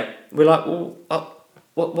changed. Yep. We're like,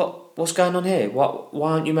 well, what's going on here?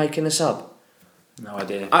 Why aren't you making a sub? No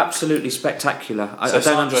idea. Absolutely spectacular. I don't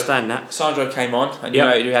understand that. Sandro came on, and you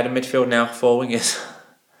know we had a midfield now, 4 wingers.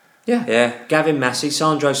 Yeah. Gavin Massey,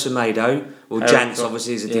 Sandro Semedo. Well, Jantz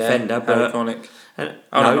obviously is a defender, but Harry Cornick.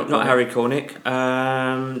 Not Harry Cornick.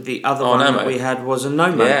 The other one that we had was a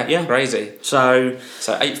Nomo. Yeah, crazy. So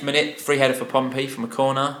 8th minute, free header for Pompey from a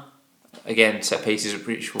corner. Again, set pieces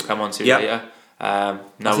which we'll come on to later.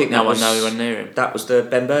 No one near him. That was the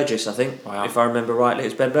Ben Burgess, I think. Wow. If I remember rightly, it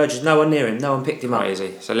was Ben Burgess. No one near him. No one picked him up.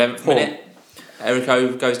 Crazy. So 11th minute,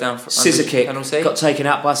 Erico goes down for scissor kick. Penalty. Got taken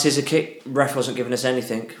out by a scissor kick. Ref wasn't giving us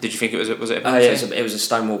anything. Did you think it was a penalty? It was a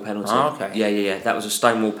Stonewall penalty. Oh, okay. Yeah. That was a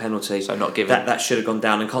Stonewall penalty. So not given. That should have gone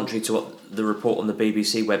down. And contrary to what the report on the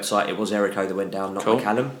BBC website, it was Erico that went down, not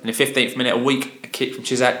McCallum. In the 15th minute, a kick from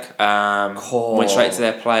Chizak went straight to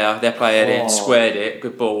their player. Their player then squared it.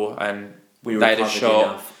 Good ball, and they had a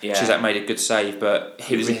shot. Chizak made a good save, but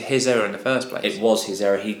it was his error in the first place. It was his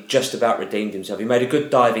error. He just about redeemed himself. He made a good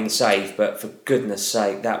diving save, but for goodness'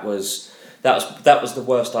 sake, that was the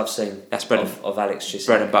worst I've seen. That's of Alex Chizak.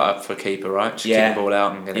 Bread and butter for a keeper, right? Just kick the ball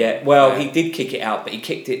out and get it. He did kick it out, but he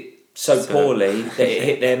kicked it so poorly that it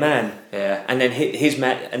hit their man. Yeah. And then hit his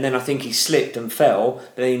man, and then I think he slipped and fell,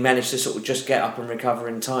 but then he managed to sort of just get up and recover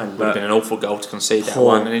in time. Would have been an awful goal to concede that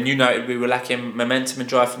one. And then you noted we were lacking momentum and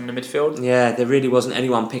drive from the midfield. Yeah, there really wasn't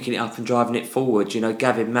anyone picking it up and driving it forward. You know,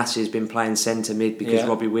 Gavin Massey has been playing centre mid because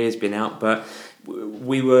Robbie Weir's been out, but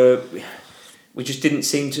we just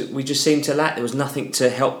seemed to lack. There was nothing to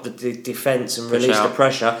help the defence and release the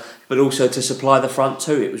pressure, but also to supply the front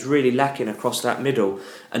too. It was really lacking across that middle.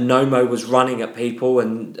 And Nomo was running at people,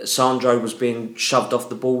 and Sandro was being shoved off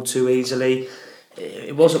the ball too easily.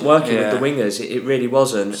 It wasn't working with the wingers. It really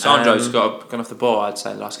wasn't. Sandro's gone off the ball, I'd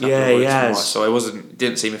say, the last couple of weeks. So it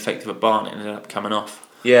didn't seem effective at Barnet and ended up coming off.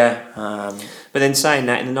 Yeah. But then saying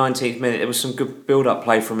that, in the 19th minute, there was some good build-up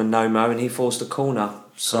play from Nomo, and he forced a corner.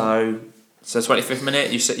 So 25th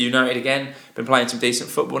minute, you noted again, been playing some decent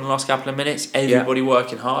football in the last couple of minutes. Everybody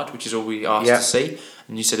working hard, which is all we asked to see.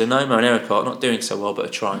 And you said Nomo and Eric not doing so well, but are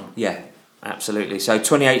trying. Yeah, absolutely. So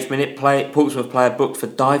 28th minute, Portsmouth player booked for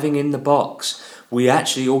diving in the box. We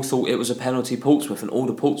actually all thought it was a penalty Portsmouth, and all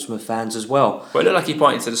the Portsmouth fans as well. Well, it looked like he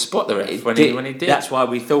pointed to the spot the ref when he did. That's why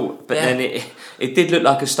we thought. But then it did look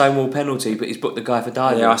like a Stonewall penalty, but he's booked the guy for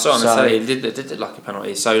diving. Yeah, I saw on the telly, it did look like a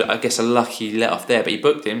penalty. So I guess a lucky let off there, but he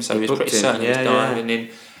booked him, so he was pretty certain he was diving. And then,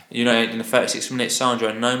 in the 36th minute, Sandro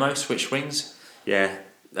and Nomo switched wings. Yeah.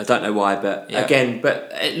 I don't know why, but again,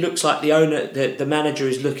 it looks like the owner, the manager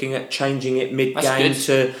is looking at changing it mid-game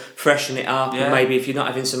to freshen it up, and maybe if you're not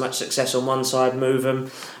having so much success on one side, move them.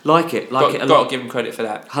 Like it a lot. Got to give him credit for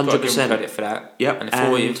that. 100%. Got to give him credit for that. Yep. And the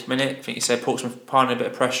 40th minute, I think you said Portsmouth piling a bit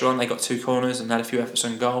of pressure on. They got 2 corners and had a few efforts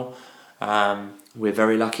on goal. We're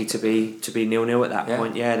very lucky to be 0-0 at that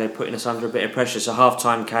point. Yeah, they're putting us under a bit of pressure. So half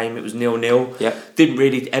time came, it was 0-0. Yeah. Didn't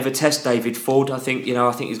really ever test David Ford. I think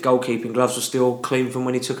his goalkeeping gloves were still clean from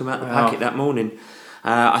when he took them out the packet that morning.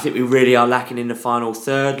 I think we really are lacking in the final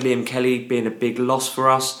third. Liam Kelly being a big loss for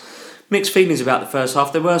us. Mixed feelings about the first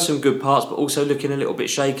half. There were some good parts, but also looking a little bit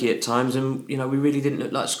shaky at times, and we really didn't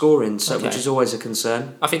look like scoring, which is always a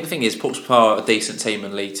concern. I think the thing is, Portsmouth are a decent team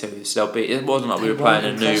in League Two, so it wasn't like we were playing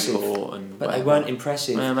a Newport, but they weren't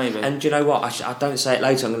impressive. Yeah, maybe. And do you know what? I don't say it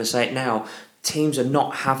later. I'm going to say it now. Teams are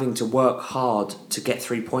not having to work hard to get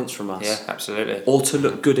 3 points from us. Yeah, absolutely. Or to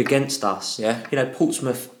look good against us. Yeah.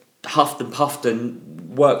 Portsmouth huffed and puffed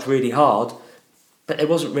and worked really hard, but there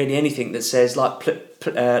wasn't really anything that says like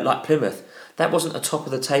Plymouth. that wasn't a top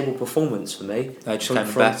of the table performance for me. They just came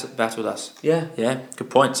and battled us. Yeah. Good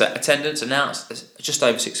point. So attendance announced just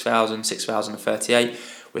over 6,038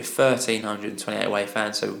 with 1,328 away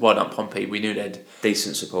fans. So well done Pompey. We knew they'd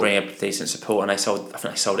Decent support. bring up decent support, and I think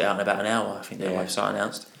they sold it out in about an hour. I think their website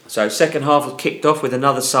announced. So second half was kicked off with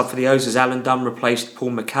another sub for the O's as Alan Dunn replaced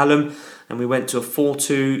Paul McCallum, and we went to a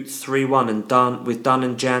 4-2-3-1 and with Dunn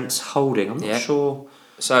and Jantz holding. I'm not sure.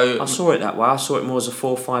 So I saw it that way. I saw it more as a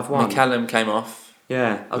 4-5-1. McCallum came off.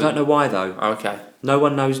 Yeah, I don't know why though. Oh, okay. No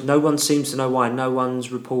one knows. No one seems to know why. No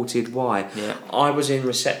one's reported why. Yeah. I was in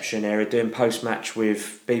reception area doing post match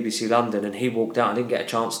with BBC London, and he walked out. I didn't get a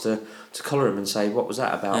chance to collar him and say what was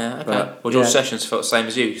that about. Yeah, okay. But, George Sessions felt the same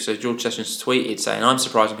as you. So George Sessions tweeted saying, "I'm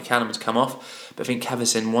surprised McCallum has come off, but I think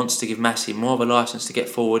Cavison wants to give Massey more of a licence to get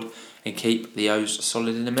forward and keep the O's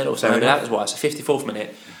solid in the middle." So maybe that was why. So 54th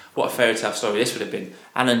minute. What a fairy tale story this would have been.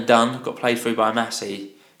 Alan Dunn got played through by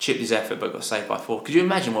Massey, chipped his effort but got saved by 4. Could you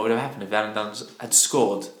imagine what would have happened if Alan Dunn had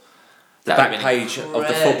scored? The back page of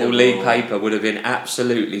the Football League paper would have been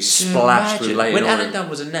absolutely splashed with Leyton Orient. When Alan Dunn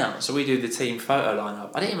was announced, so we do the team photo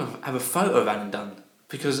lineup, I didn't even have a photo of Alan Dunn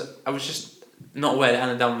because I was just not aware that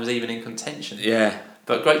Alan Dunn was even in contention. Yeah.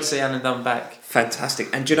 But great to see Alan Dunn back. Fantastic.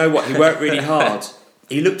 And do you know what? He worked really hard.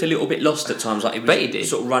 He looked a little bit lost at times, like he was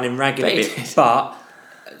sort of running ragged a bit. But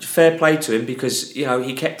fair play to him because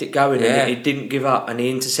he kept it going and he didn't give up, and he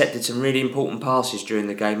intercepted some really important passes during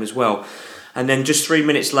the game as well. And then just 3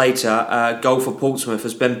 minutes later, goal for Portsmouth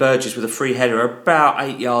as Ben Burgess with a free header about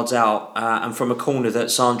 8 yards out and from a corner that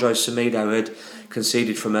Sandro Semedo had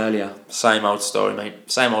conceded from earlier. Same old story,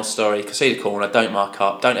 mate. Same old story. Conceded corner, don't mark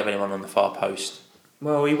up, don't have anyone on the far post.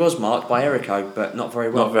 Well, he was marked by Erico, but not very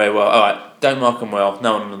well. Not very well. Alright, don't mark him well,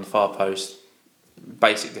 no one on the far post.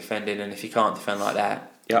 Basic defending, and if you can't defend like that,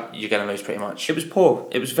 you're going to lose pretty much. It was poor.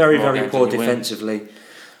 It was very, very poor defensively.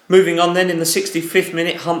 Moving on then, in the 65th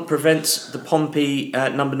minute, Hunt prevents the Pompey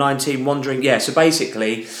number 19 wandering. Yeah, so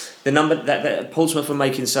basically, the number that Portsmouth were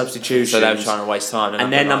making substitutions. So they were trying to waste time.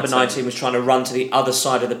 And their number 19 was trying to run to the other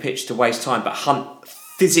side of the pitch to waste time, but Hunt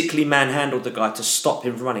physically manhandled the guy to stop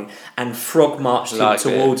him from running and frog marched him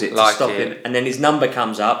towards it to stop him. And then his number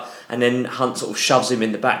comes up, and then Hunt sort of shoves him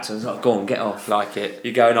in the back. So he's like, "Go on, get off." Like it.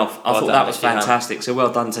 You're going off. I thought that was fantastic. So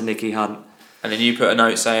well done to Nicky Hunt. And then you put a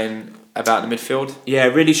note saying about the midfield. Yeah,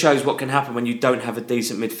 it really shows what can happen when you don't have a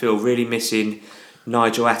decent midfield. Really missing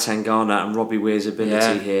Nigel Atangana and Robbie Weir's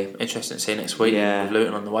ability here. Interesting to see next week with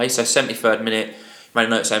Luton on the way. So 73rd minute, made a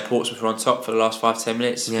note saying Portsmouth were on top for the last 5-10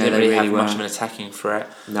 minutes. Yeah, didn't really have much of an attacking threat.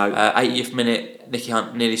 No. 80th minute, Nicky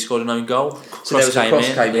Hunt nearly scored an own goal. So there was a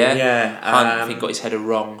cross came in. Hunt, I think, got his header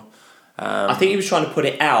wrong. I think he was trying to put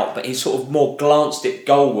it out, but he sort of more glanced it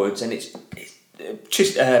goalwards, and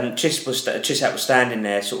Chisat was standing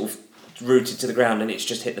there, sort of rooted to the ground, and it's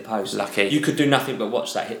just hit the post. Lucky. You could do nothing but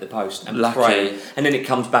watch that hit the post and pray. And then it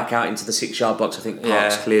comes back out into the 6-yard box. I think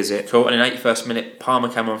Parks clears it. Cool. And in 81st minute, Palmer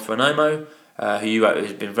came on for an Omo, who you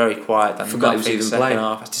has been very quiet. Done Forgot he was even second playing.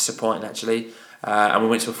 half. That's disappointing actually. And we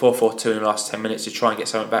went to a 4-4-2 in the last 10 minutes to try and get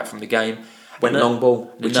something back from the game. Went long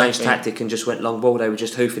ball. We changed tactic and just went long ball. They were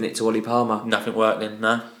just hoofing it to Ollie Palmer. Nothing worked then,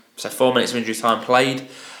 no. So 4 minutes of injury time played,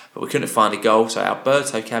 but we couldn't find a goal. So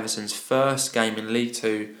Alberto Cavison's first game in League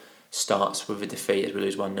 2 starts with a defeat as we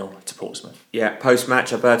lose 1-0 to Portsmouth. Yeah,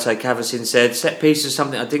 post-match Alberto Cavison said, "Set piece is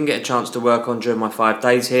something I didn't get a chance to work on during my 5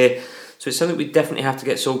 days here, so it's something we definitely have to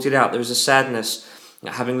get sorted out. There is a sadness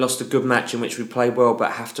at having lost a good match in which we played well,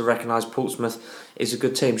 but have to recognise Portsmouth is a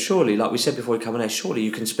good team. Surely, like we said before we come in there, surely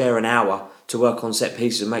you can spare an hour to work on set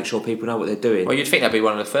pieces and make sure people know what they're doing." Well, you'd think that'd be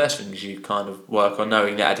one of the first things you kind of work on,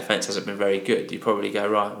 knowing that our defence hasn't been very good. You probably go,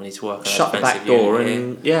 right, we need to work on shut the back door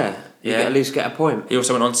and you at least get a point. He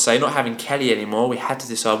also went on to say, not having Kelly anymore, we had to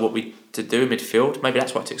decide what we to do in midfield. Maybe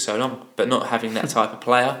that's why it took so long. But not having that type of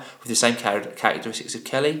player with the same characteristics of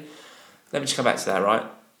Kelly. Let me just come back to that, right?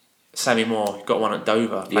 Sammy Moore got one at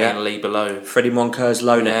Dover, playing in the league below. Freddie Moncoeur's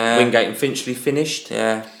loan at Wingate and Finchley finished.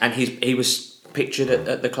 Yeah. And he was pictured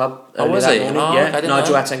at the club. Oh, was he?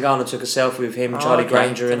 Nigel Atangana took a selfie with him, Charlie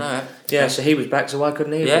Granger, and so he was back. So why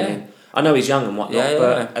couldn't he? Yeah. I know he's young and whatnot,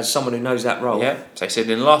 but as someone who knows that role, So he said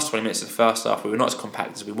in the last 20 minutes of the first half, we were not as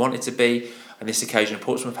compact as we wanted to be. On this occasion,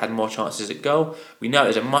 Portsmouth had more chances at goal. We know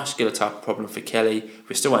it's a muscular type of problem for Kelly.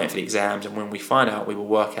 We're still waiting for the exams, and when we find out, we will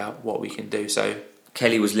work out what we can do. So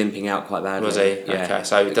Kelly was limping out quite badly. Was he? Yeah. Okay,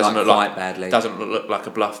 so it doesn't look like badly. Doesn't look like a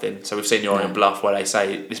bluff then. So we've seen the Orient bluff where they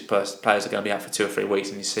say this players are going to be out for 2 or 3 weeks,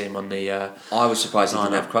 and you see him on the. I was surprised he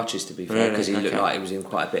didn't have crutches, to be fair, because he looked like he was in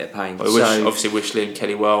quite a bit of pain. Well, obviously wish Liam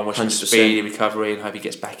Kelly well and wish him speedy recovery, and hope he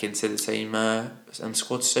gets back into the team and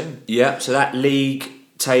squad soon. Yeah. So that League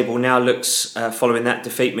table now looks, following that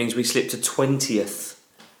defeat, means we slipped to 20th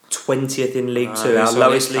in League Two, our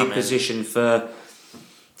lowest league position for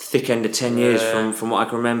thick end of 10 years from what I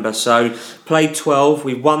can remember. So played 12,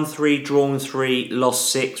 we won 3, drawn 3,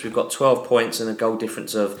 lost 6. We've got 12 points and a goal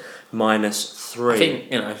difference of -3. I think,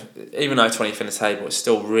 even though 20th in the table, it's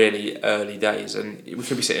still really early days, and we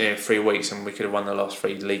could be sitting here in 3 weeks and we could have won the last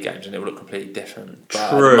 3 league games and it would look completely different. But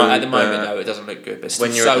True. At the moment, though, it doesn't look good. But it's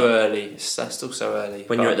still so early. It's still so early.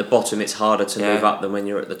 When you're at the bottom, it's harder to move up than when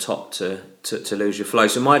you're at the top to lose your flow.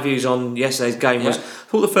 So my views on yesterday's game was, I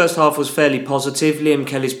thought the first half was fairly positive. Liam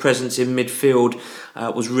Kelly's presence in midfield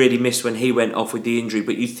was really missed when he went off with the injury,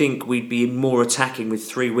 but you think we'd be more attacking with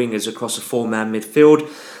 3 wingers across a 4-man midfield.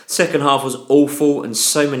 Second half was awful and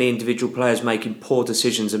so many individual players making poor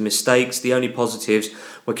decisions and mistakes. The only positives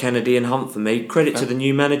were Kennedy and Hunt for me. Credit to the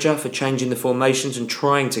new manager for changing the formations and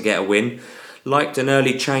trying to get a win. Liked an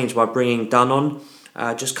early change by bringing Dunn on.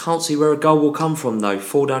 Just can't see where a goal will come from though.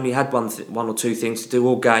 Ford only had one or two things to do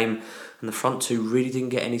all game, and the front two really didn't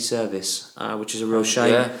get any service, which is a real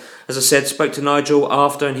shame. Yeah. As I said, spoke to Nigel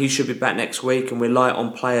after, and he should be back next week, and we're light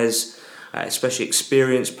on players, especially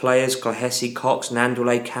experienced players, Klahesi, Cox,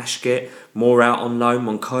 Nandule, Kashkit, more out on loan.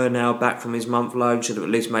 Montoya now back from his month loan, should have at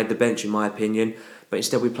least made the bench in my opinion, but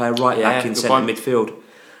instead we play a right back in centre midfield.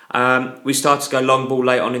 We started to go long ball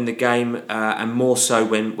late on in the game, and more so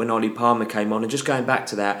when Ollie Palmer came on. And just going back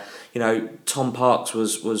to that, Tom Parks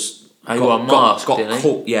got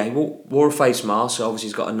caught. Yeah, he wore a face mask. So obviously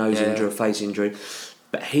he's got a nose injury, a face injury,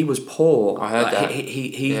 but he was poor. I heard that.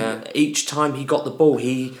 He each time he got the ball,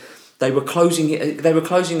 they were closing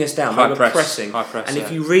us down. They were pressing. High press, and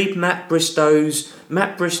if you read Matt Bristow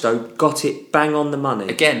got it bang on the money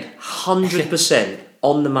again, 100%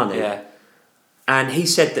 on the money. Yeah. And he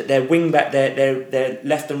said that their wing back, their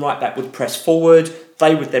left and right back would press forward.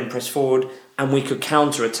 They would then press forward, and we could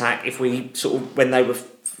counter attack if we when they were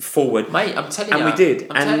forward. Mate, I'm telling you, and we did.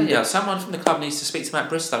 I'm telling you, someone from the club needs to speak to Matt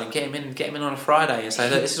Bristow and get him in on a Friday and say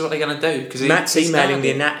that this is what they're going to do. Because Matt's emailing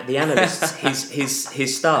the analysts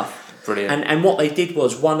his stuff. Brilliant. And what they did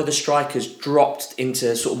was one of the strikers dropped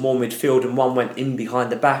into sort of more midfield, and one went in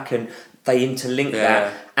behind the back, and they interlinked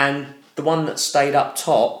that. And the one that stayed up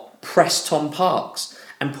top pressed Tom Parks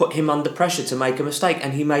and put him under pressure to make a mistake,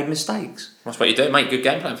 and he made mistakes. That's what you do. Make good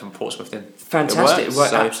game plan from Portsmouth then. Fantastic. It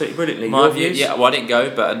worked absolutely brilliantly. My views? Yeah, well, I didn't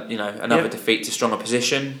go, but another defeat to stronger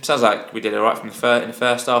position. Sounds like we did all right in the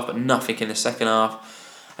first half, but nothing in the second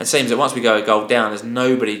half. And it seems that once we go a goal down, there's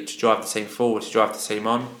nobody to drive the team forward, to drive the team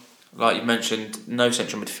on. Like you mentioned, no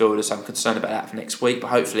central midfielders, so I'm concerned about that for next week, but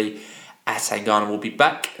hopefully Atangana will be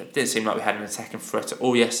back. It didn't seem like we had an attacking threat at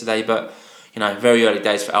all yesterday, but very early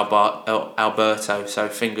days for Alberto, so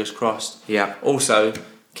fingers crossed. Yeah. Also,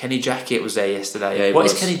 Kenny Jackett was there yesterday. Yeah, what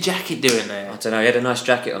is Kenny Jackett doing there? I don't know, he had a nice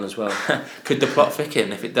jacket on as well. Could the plot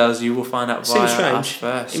thicken? If it does, you will find out via us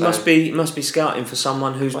first. He must be scouting for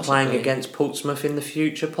someone who's playing against Portsmouth in the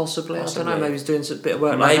future, possibly. I don't know, maybe he's doing a bit of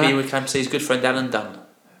work maybe we can see his good friend Alan Dunn.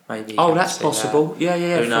 Maybe. Oh, that's possible. That.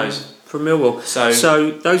 Yeah. Who knows? From Millwall.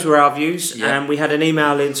 So those were our views, and we had an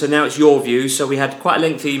email in. So now it's your views. So we had quite a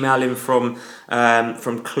lengthy email in from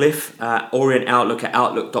Cliff, Orient Outlook at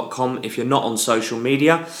outlook.com. If you're not on social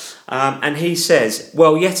media, and he says,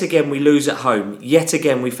 "Well, yet again we lose at home. Yet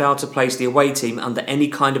again we fail to place the away team under any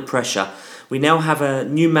kind of pressure. We now have a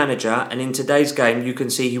new manager, and in today's game you can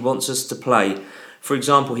see he wants us to play. For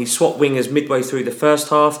example, he swapped wingers midway through the first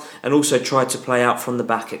half and also tried to play out from the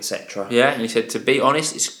back, etc. Yeah, and he said, to be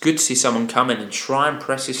honest, it's good to see someone come in and try and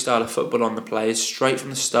press his style of football on the players straight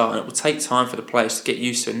from the start, and it will take time for the players to get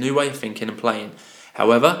used to a new way of thinking and playing.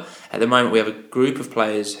 However, at the moment we have a group of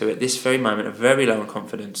players who at this very moment are very low in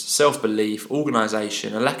confidence, self-belief,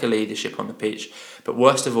 organisation, a lack of leadership on the pitch, but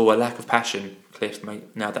worst of all, a lack of passion." Cliff,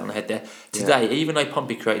 mate, nailed that on the head there. Today, even though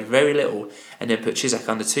Pompey created very little and then put Chiswick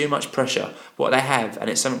under too much pressure, what they have, and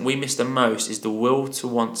it's something we miss the most, is the will to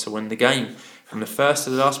want to win the game. From the first to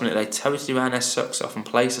the last minute, they totally ran their socks off and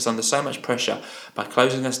placed us under so much pressure by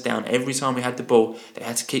closing us down every time we had the ball. They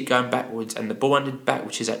had to keep going backwards, and the ball ended back,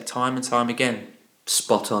 which is at time and time again.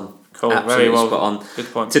 Spot on. Cool, absolutely very well, spot on.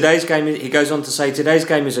 Good point. Today's game, he goes on to say, today's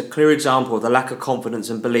game is a clear example of the lack of confidence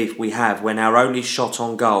and belief we have when our only shot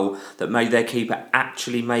on goal that made their keeper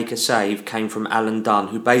actually make a save came from Alan Dunn,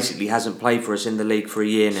 who basically hasn't played for us in the league for a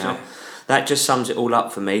year now. That just sums it all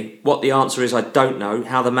up for me. What the answer is, I don't know.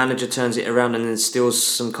 How the manager turns it around and instills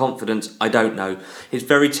some confidence, I don't know. It's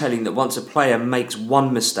very telling that once a player makes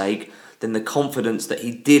one mistake, then the confidence that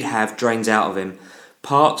he did have drains out of him.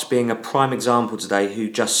 Parks being a prime example today, who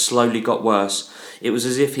just slowly got worse. It was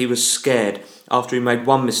as if he was scared after he made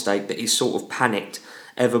one mistake that he sort of panicked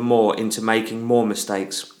ever more into making more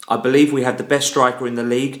mistakes. I believe we have the best striker in the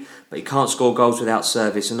league, but he can't score goals without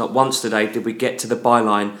service, and not once today did we get to the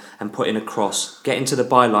byline and put in a cross. Getting to the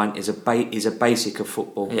byline is a basic of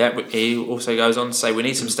football. Yeah, but he also goes on to say we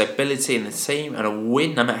need some stability in the team and a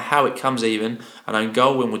win, no matter how it comes even. An own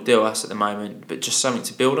goal win would do us at the moment, but just something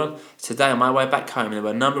to build on. Today on my way back home, there were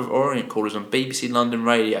a number of Orient callers on BBC London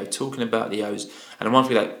radio talking about the O's, and the one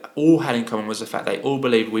thing they all had in common was the fact they all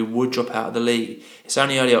believed we would drop out of the league. It's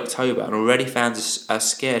only early October and already fans are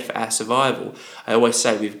scared for our survival. I always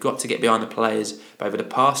say we've got to get behind the players, but over the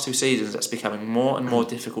past 2 seasons that's becoming more and more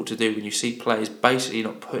difficult to do when you see players basically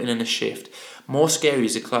not putting in a shift. More scary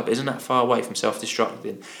is the club isn't that far away from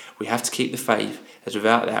self-destructing. We have to keep the faith, as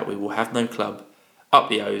without that we will have no club. Up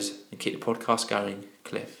the O's and keep the podcast going,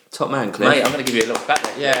 Cliff. Top man, Cliff. Mate, I'm going to give you a little pat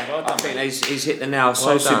there. Yeah, well done, I think mate. he's hit the nail so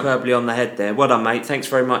Well done. superbly on the head there. Well done, mate. Thanks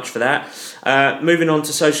very much for that. Moving on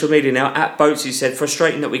to social media now. At Boatsy said,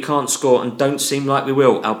 frustrating that we can't score and don't seem like we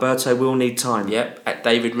will. Alberto will need time. Yep, at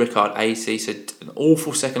David Rickard 80 said, an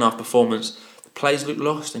awful second half performance. The players looked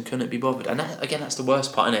lost and couldn't be bothered. And that, again, that's the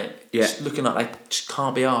worst part, isn't it? Yeah. Just looking like they just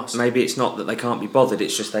can't be arsed. Maybe it's not that they can't be bothered,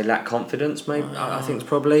 it's just they lack confidence, maybe. I think it's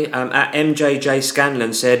probably. At MJJ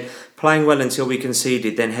Scanlon said, playing well until we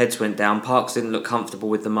conceded, then heads went down. Parks didn't look comfortable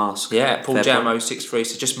with the mask. Yeah, Paul Fair Jamo point. 63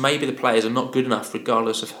 said, just maybe the players are not good enough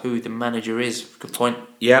regardless of who the manager is. Good point.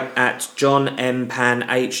 Yep, at John M Pan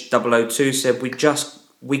H002 said,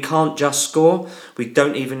 we can't just score, we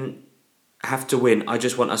don't even have to win. I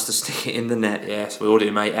just want us to stick it in the net. Yes, we all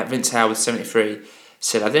do, mate. At Vince Howard 73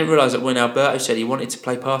 said, I didn't realise that when Alberto said he wanted to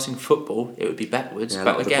play passing football, it would be backwards. Yeah, a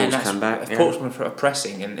lot but of the again, balls that's come back, if Portsmouth are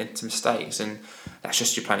pressing and into mistakes, and that's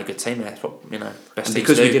just you're playing a good team there. That's what, best And teams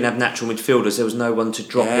because we do. didn't have natural midfielders, there was no one to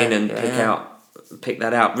drop in and pick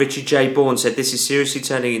that out. Richie J. Bourne said, this is seriously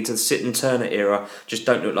turning into the Sit Turner era. Just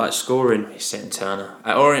don't look like scoring. Sit Turner.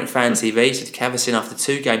 At Orient Fan TV said, Cavasin after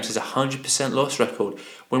 2 games has a 100% loss record.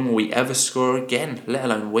 When will we ever score again, let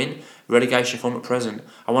alone win? Relegation form at present.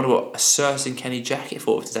 I wonder what a certain Kenny Jackett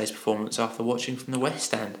thought of today's performance after watching from the West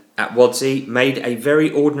Stand. At Wadsey, made a very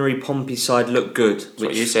ordinary Pompey side look good. That's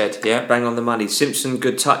what you said, yeah. Bang on the money. Simpson,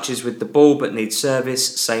 good touches with the ball, but needs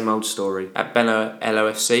service. Same old story. At Benno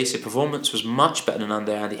LOFC said, performance was much better than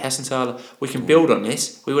under Andy Hessenthaler. We can build on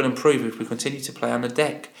this. We will improve if we continue to play on the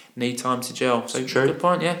deck. Need time to gel. So True. Good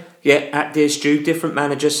point, yeah. Yeah, at Dear Stu, different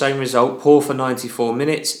manager, same result. Poor for 94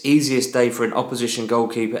 minutes. Easiest day for an opposition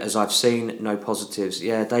goalkeeper as I've seen. No positives.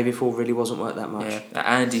 Yeah, day before really wasn't worth that much. Yeah. At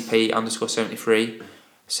Andy P _73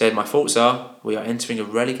 said, my thoughts are we are entering a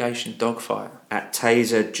relegation dogfight. At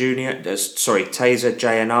Taser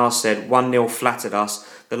JNR said 1-0 flattered us.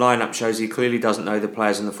 The lineup shows he clearly doesn't know the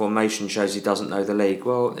players, and the formation shows he doesn't know the league.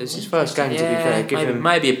 Well, it's his first game, to be fair. Give him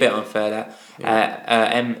maybe a bit unfair that.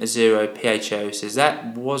 M0PHO says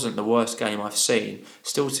that wasn't the worst game I've seen.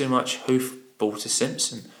 Still too much hoofball to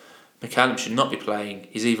Simpson. McCallum should not be playing.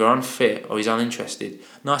 He's either unfit or he's uninterested.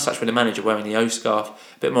 Nice touch with the manager wearing the O scarf.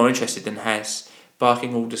 A bit more interested than Hess.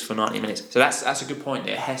 Barking orders for 90 minutes. So that's a good point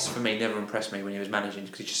there. Hess, for me, never impressed me when he was managing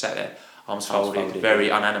because he just sat there, arms folded, very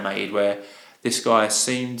unanimated, where this guy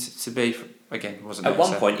seemed to be, again, wasn't At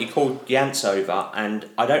one point, he called Jans over, and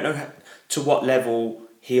I don't know to what level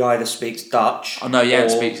he either speaks Dutch. Oh no,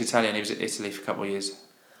 Jans speaks Italian. He was at Italy for a couple of years.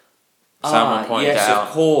 Someone pointed yes, that out.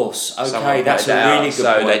 of course. Okay, Someone that's a pointed that really out.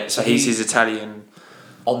 good point. So he's his Italian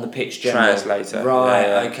on the pitch general. translator. Right,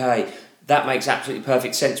 Yeah. okay. That makes absolutely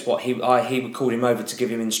perfect sense. What he would call him over to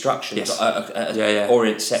give him instructions Yes. at Yeah.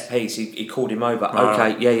 Orient set piece. He called him over.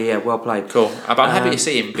 Right. Okay, yeah, well played. Cool. But I'm happy to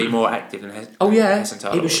see him be more active than Oh yeah,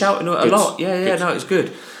 Hessenthaler he was shouting a lot. Yeah, no, it's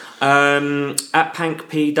good. At Pank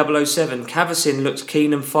P007, Cavasin looked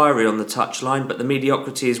keen and fiery on the touchline, but the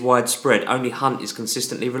mediocrity is widespread. Only Hunt is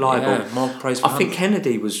consistently reliable. Yeah, more praise for I think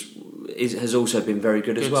Kennedy has also been very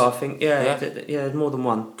good as well. I think, more than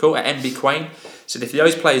one. Cool. At MB Quain said, if the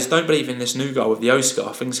O's players don't believe in this new goal with the O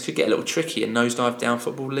scarf, things could get a little tricky in nosedive down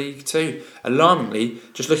Football League 2. Alarmingly,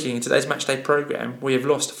 just looking at today's matchday programme, we have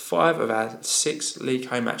lost 5 of our 6 league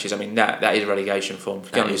home matches. I mean, that is relegation form.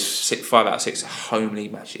 5 out of 6 home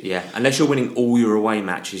league matches. Yeah, unless you're winning all your away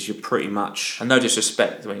matches, you're pretty much. And no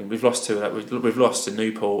disrespect, I mean, we've lost to we've lost to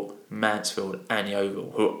Newport, Mansfield, and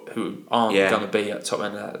Yeovil, who aren't going to be at top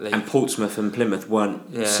end of that league. And Portsmouth and Plymouth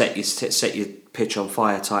weren't set your pitch on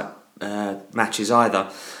fire type matches either.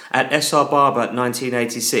 At SR Barber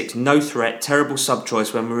 1986, no threat, terrible sub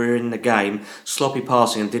choice when we were in the game, sloppy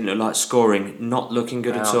passing and didn't look like scoring, not looking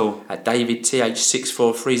good at all. At David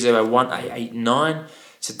TH64301889,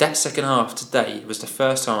 so that second half today was the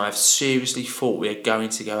first time I've seriously thought we are going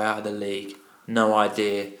to go out of the league. No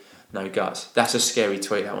idea. no guts. That's a scary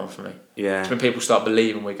tweet, that one for me. Yeah. It's when people start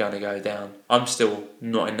believing we're going to go down. I'm still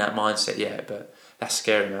not in that mindset yet, but that's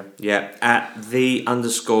scary, man. Yeah. At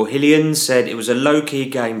 _Hillian said it was a low-key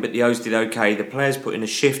game, but the O's did okay. The players put in a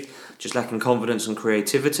shift, just lacking confidence and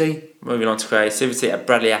creativity. Moving on to creativity, at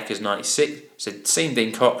Bradley Acker's 96 said, seen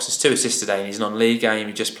Dean Cox has 2 assists today in his non-league game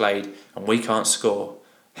he just played, and we can't score.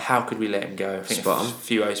 How could we let him go? I think a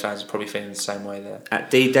few O's fans are probably feeling the same way there. At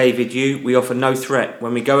D. David U, we offer no threat.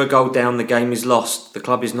 When we go a goal down, the game is lost. The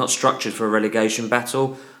club is not structured for a relegation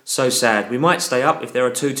battle. So sad. We might stay up if there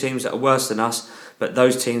are 2 teams that are worse than us, but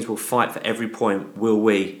those teams will fight for every point. Will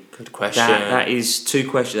we? Good question. That is 2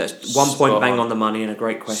 questions. That's 1 point bang on the money and a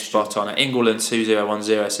great question. Spot on. At England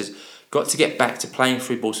 2010 says, got to get back to playing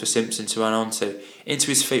through balls for Simpson to run onto. Into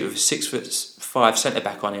his feet with a 6'5" centre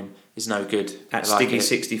back on him is no good. At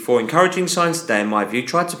Stiggy64, encouraging signs today in my view.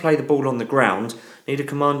 Tried to play the ball on the ground. Need a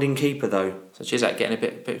commanding keeper though. So cheers at getting a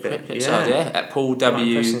bit yeah. At Paul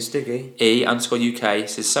WE_UK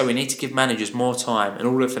says, so we need to give managers more time in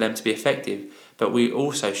order for them to be effective, but we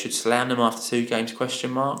also should slam them after 2 games,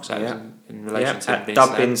 question marks. In relation to at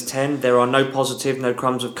Dubbins 10, there are no positive, no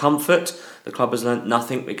crumbs of comfort. The club has learnt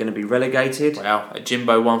nothing. We're going to be relegated. Wow. At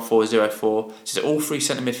Jimbo1404 says, all 3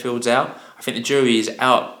 centre midfields out. I think the jury is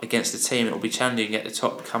out against the team that will be challenging at the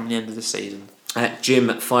top come the end of the season. At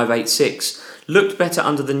Jim586, looked better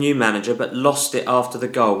under the new manager but lost it after the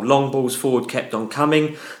goal. Long balls forward kept on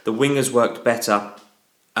coming. The wingers worked better.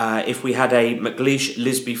 If we had a McLeish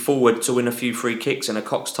Lisby forward to win a few free kicks and a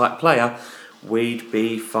Cox type player, we'd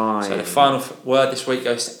be fine. So the final word this week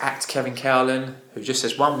goes to at Kevin Cowlin, who just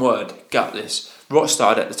says one word: gutless. Rot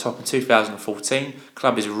started at the top in 2014.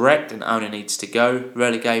 Club is wrecked and owner needs to go.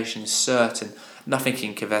 Relegation is certain. Nothing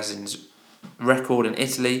in Cavazzin's record in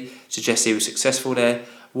Italy suggests he was successful there.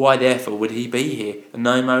 Why therefore would he be here?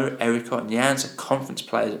 Nomo, Ericott and Jans are conference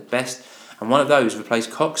players at best, and one of those replaced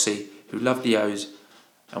Coxey, who loved the O's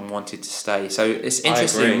and wanted to stay. So it's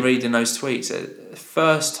interesting reading those tweets. The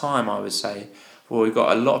first time, I would say, well, we've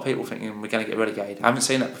got a lot of people thinking we're going to get relegated. I haven't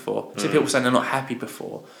seen that before. I've seen people saying they're not happy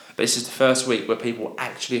before, but this is the first week where people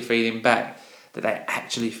actually are feeling back that they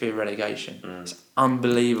actually fear relegation. It's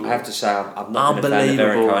unbelievable. I have to say, I'm not been a fan of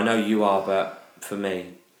Ericott. I know you are, but for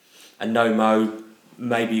me, and Nomo,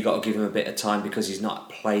 maybe you got to give him a bit of time because he's not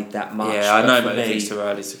played that much. Yeah, I know, but I think it's too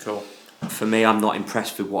early to call. For me, I'm not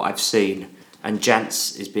impressed with what I've seen. And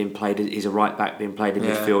Jantz is being played. He's a right back being played in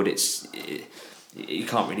midfield. You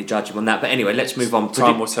can't really judge him on that. But anyway, let's move on.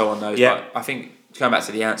 Time will tell on those. Yeah. But I think going back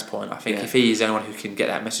to the Ants point, I think if he is anyone who can get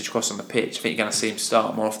that message across on the pitch, I think you're going to see him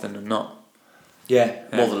start more often than not. Yeah,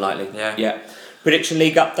 more than likely. Yeah. Prediction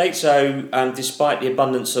League update. So, despite the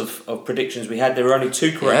abundance of predictions we had, there were only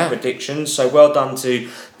 2 correct predictions. So, well done to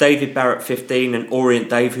David Barrett 15 and Orient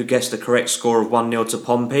Dave, who guessed the correct score of 1-0 to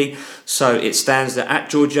Pompey. So, it stands that at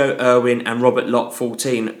Giorgio Irwin and Robert Locke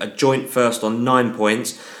 14, a joint first on 9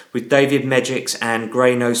 points, with David Medjix and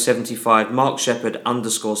Greyno 75, Mark Shepherd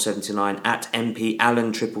 _79, at MP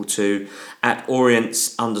Allen 222, at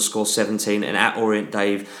Orients _17, and at Orient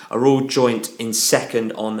Dave are all joint in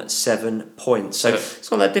second on 7 points. So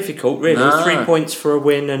it's not that difficult, really. No. 3 points for a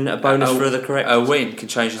win and a bonus for the correct. A win can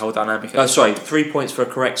change the whole dynamic. 3 points for a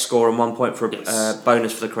correct score and 1 point for a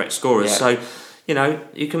bonus for the correct scorers. Yeah. So, you know,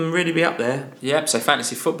 you can really be up there. Yep, so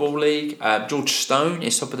Fantasy Football League, George Stone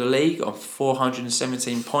is top of the league on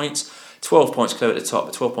 417 points. 12 points clear at the top,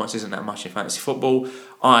 but 12 points isn't that much in fantasy football.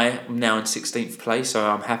 I am now in 16th place, so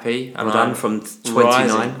I'm happy. And I'm from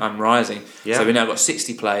 29. I'm rising. Yeah. So we've now got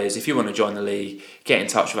 60 players. If you want to join the league, get in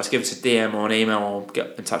touch with us. Give us a DM or an email, or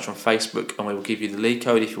get in touch on Facebook, and we will give you the league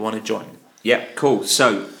code if you want to join. Yeah, cool.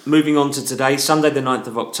 So, moving on to today, Sunday the 9th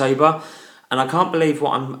of October. And I can't believe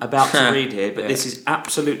what I'm about to read here, but this is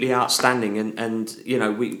absolutely outstanding. And you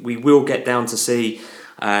know, we will get down to see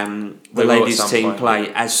the ladies team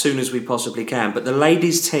play as soon as we possibly can. But the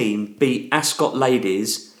ladies team beat Ascot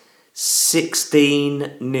Ladies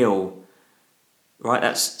 16-0. Right,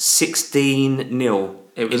 that's 16-0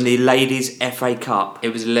 in the ladies FA Cup. It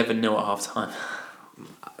was 11-0 at half time.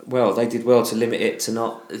 Well, they did well to limit it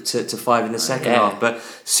to 5 in the second half. But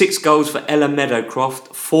 6 goals for Ella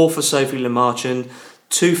Meadowcroft, 4 for Sophie Lemarchand,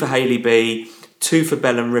 2 for Hayley B, 2 for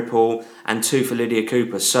Bellen Ripple, and 2 for Lydia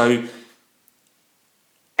Cooper. So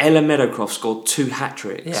Ella Meadowcroft scored 2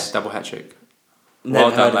 hat-tricks. Yeah, double hat-trick. Well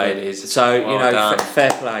done, ladies. So, Well fair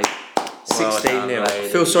play. 16-0. I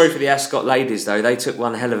feel sorry for the Ascot ladies, though. They took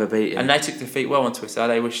one hell of a beating. And they took defeat well on Twitter.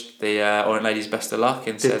 They wished the Orient ladies best of luck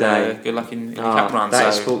and said good luck in the cup run. That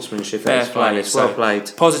is sportsmanship. Fair play. It's well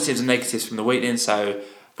played. Positives and negatives from the weekend. So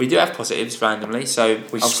we do have positives randomly. So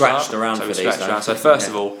we scratched around for these. So first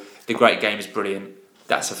of all, the great game is brilliant.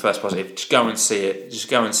 that's the first positive. Just go and see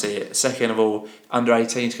it. Second of all, under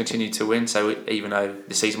 18s continue to win. So even though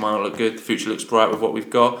the season might not look good, the future looks bright with what we've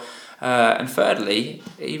got. And thirdly,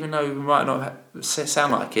 even though we might not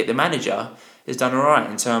sound like it, the manager has done all right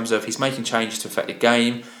in terms of he's making changes to affect the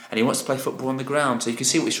game, and he wants to play football on the ground. So you can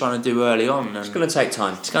see what he's trying to do early on. And it's going to take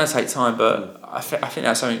time. It's going to take time, but I think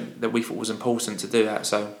that's something that we thought was important to do that.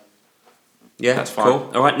 So. Yeah, that's fine.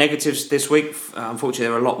 Cool. All right, negatives this week. Unfortunately,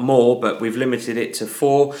 there are a lot more, but we've limited it to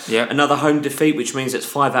 4. Yeah. Another home defeat, which means it's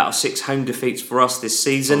 5 out of 6 home defeats for us this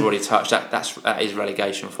season. I've already touched that. That is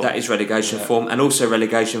relegation form. That is relegation form, and also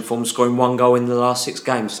relegation form, scoring 1 goal in the last 6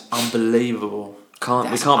 games. Unbelievable. We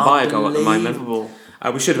can't buy a goal at the moment.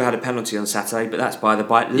 We should have had a penalty on Saturday, but that's by the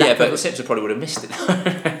by. But Simpson probably would have missed it.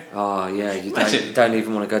 Oh yeah, you don't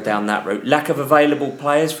even want to go down that route. Lack of available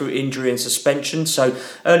players through injury and suspension. So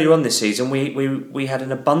earlier on this season, we had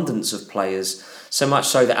an abundance of players. So much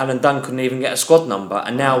so that Alan Dunn couldn't even get a squad number,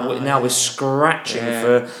 and now we're scratching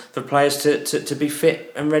for players to be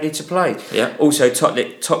fit and ready to play. Yeah. Also,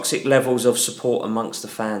 toxic levels of support amongst the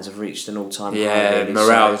fans have reached an all-time high. Yeah,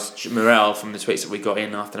 morale from the tweets that we got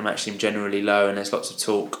in after the match seemed generally low, and there's lots of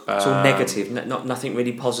talk. It's all negative, nothing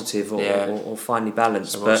really positive or finely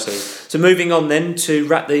balanced. So moving on then to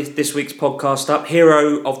wrap this week's podcast up,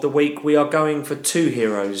 hero of the week. We are going for 2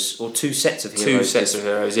 heroes or 2 sets of heroes.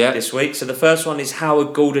 This week. So the first one is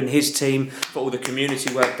Howard Gould and his team for all the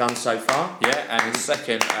community work done so far. Yeah, and the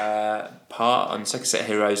second second set of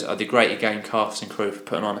heroes are the Great Again cast and crew for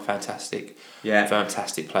putting on a fantastic play.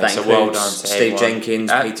 So well done to Steve everyone.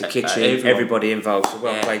 Jenkins, Peter Kitchen, everybody involved. So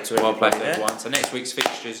well played to everybody. Well played to everyone. So next week's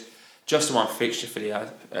fixtures, just the one fixture for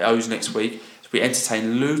the O's next week. So we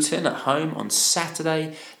entertain Luton at home on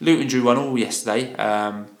Saturday. Luton drew 1-1 yesterday.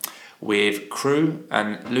 With Crewe,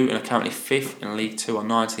 and Luton are currently 5th in League 2 on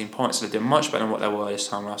 19 points, so they're doing much better than what they were this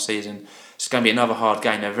time last season. It's going to be another hard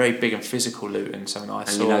game. They're very big and physical, Luton,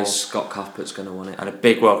 you know Scott Cuthbert's going to want it. And a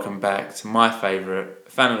big welcome back to my favourite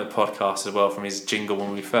fan of the podcast as well, from his jingle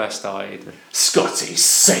when we first started, Scotty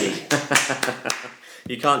C.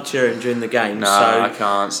 You can't cheer him during the game. No, I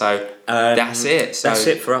can't. So that's it. That's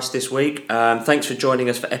it for us this week. Thanks for joining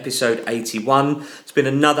us for episode 81. It's been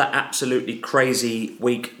another absolutely crazy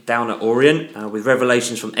week down at Orient, with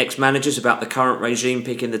revelations from ex-managers about the current regime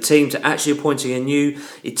picking the team, to actually appointing a new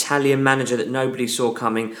Italian manager that nobody saw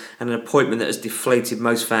coming, and an appointment that has deflated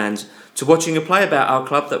most fans, to watching a play about our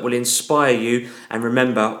club that will inspire you and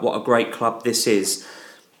remember what a great club this is.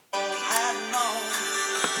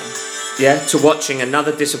 To watching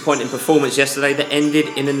another disappointing performance yesterday that ended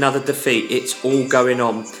in another defeat. It's all going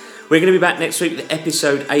on. We're going to be back next week with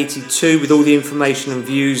episode 82 with all the information and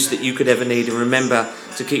views that you could ever need. And remember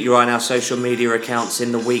to keep your eye on our social media accounts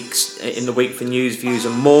in the week for news, views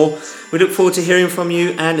and more. We look forward to hearing from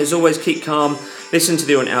you, and as always, keep calm. Listen to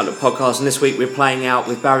the Orient Outlook podcast, and this week we're playing out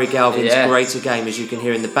with Barry Galvin's Greater Game, as you can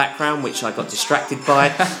hear in the background, which I got distracted by.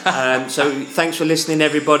 So thanks for listening,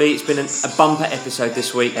 everybody. It's been a bumper episode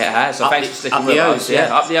this week. It has. So thanks for sticking up with the us. O's.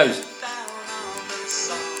 Up the O's.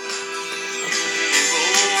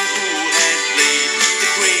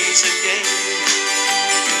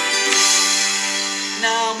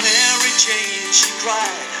 Now Mary Jane, she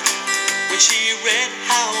cried when she read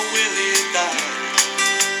how Willie died.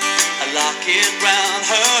 A locket round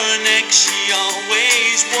her neck she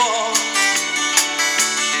always wore,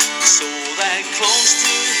 so that close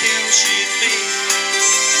to him she'd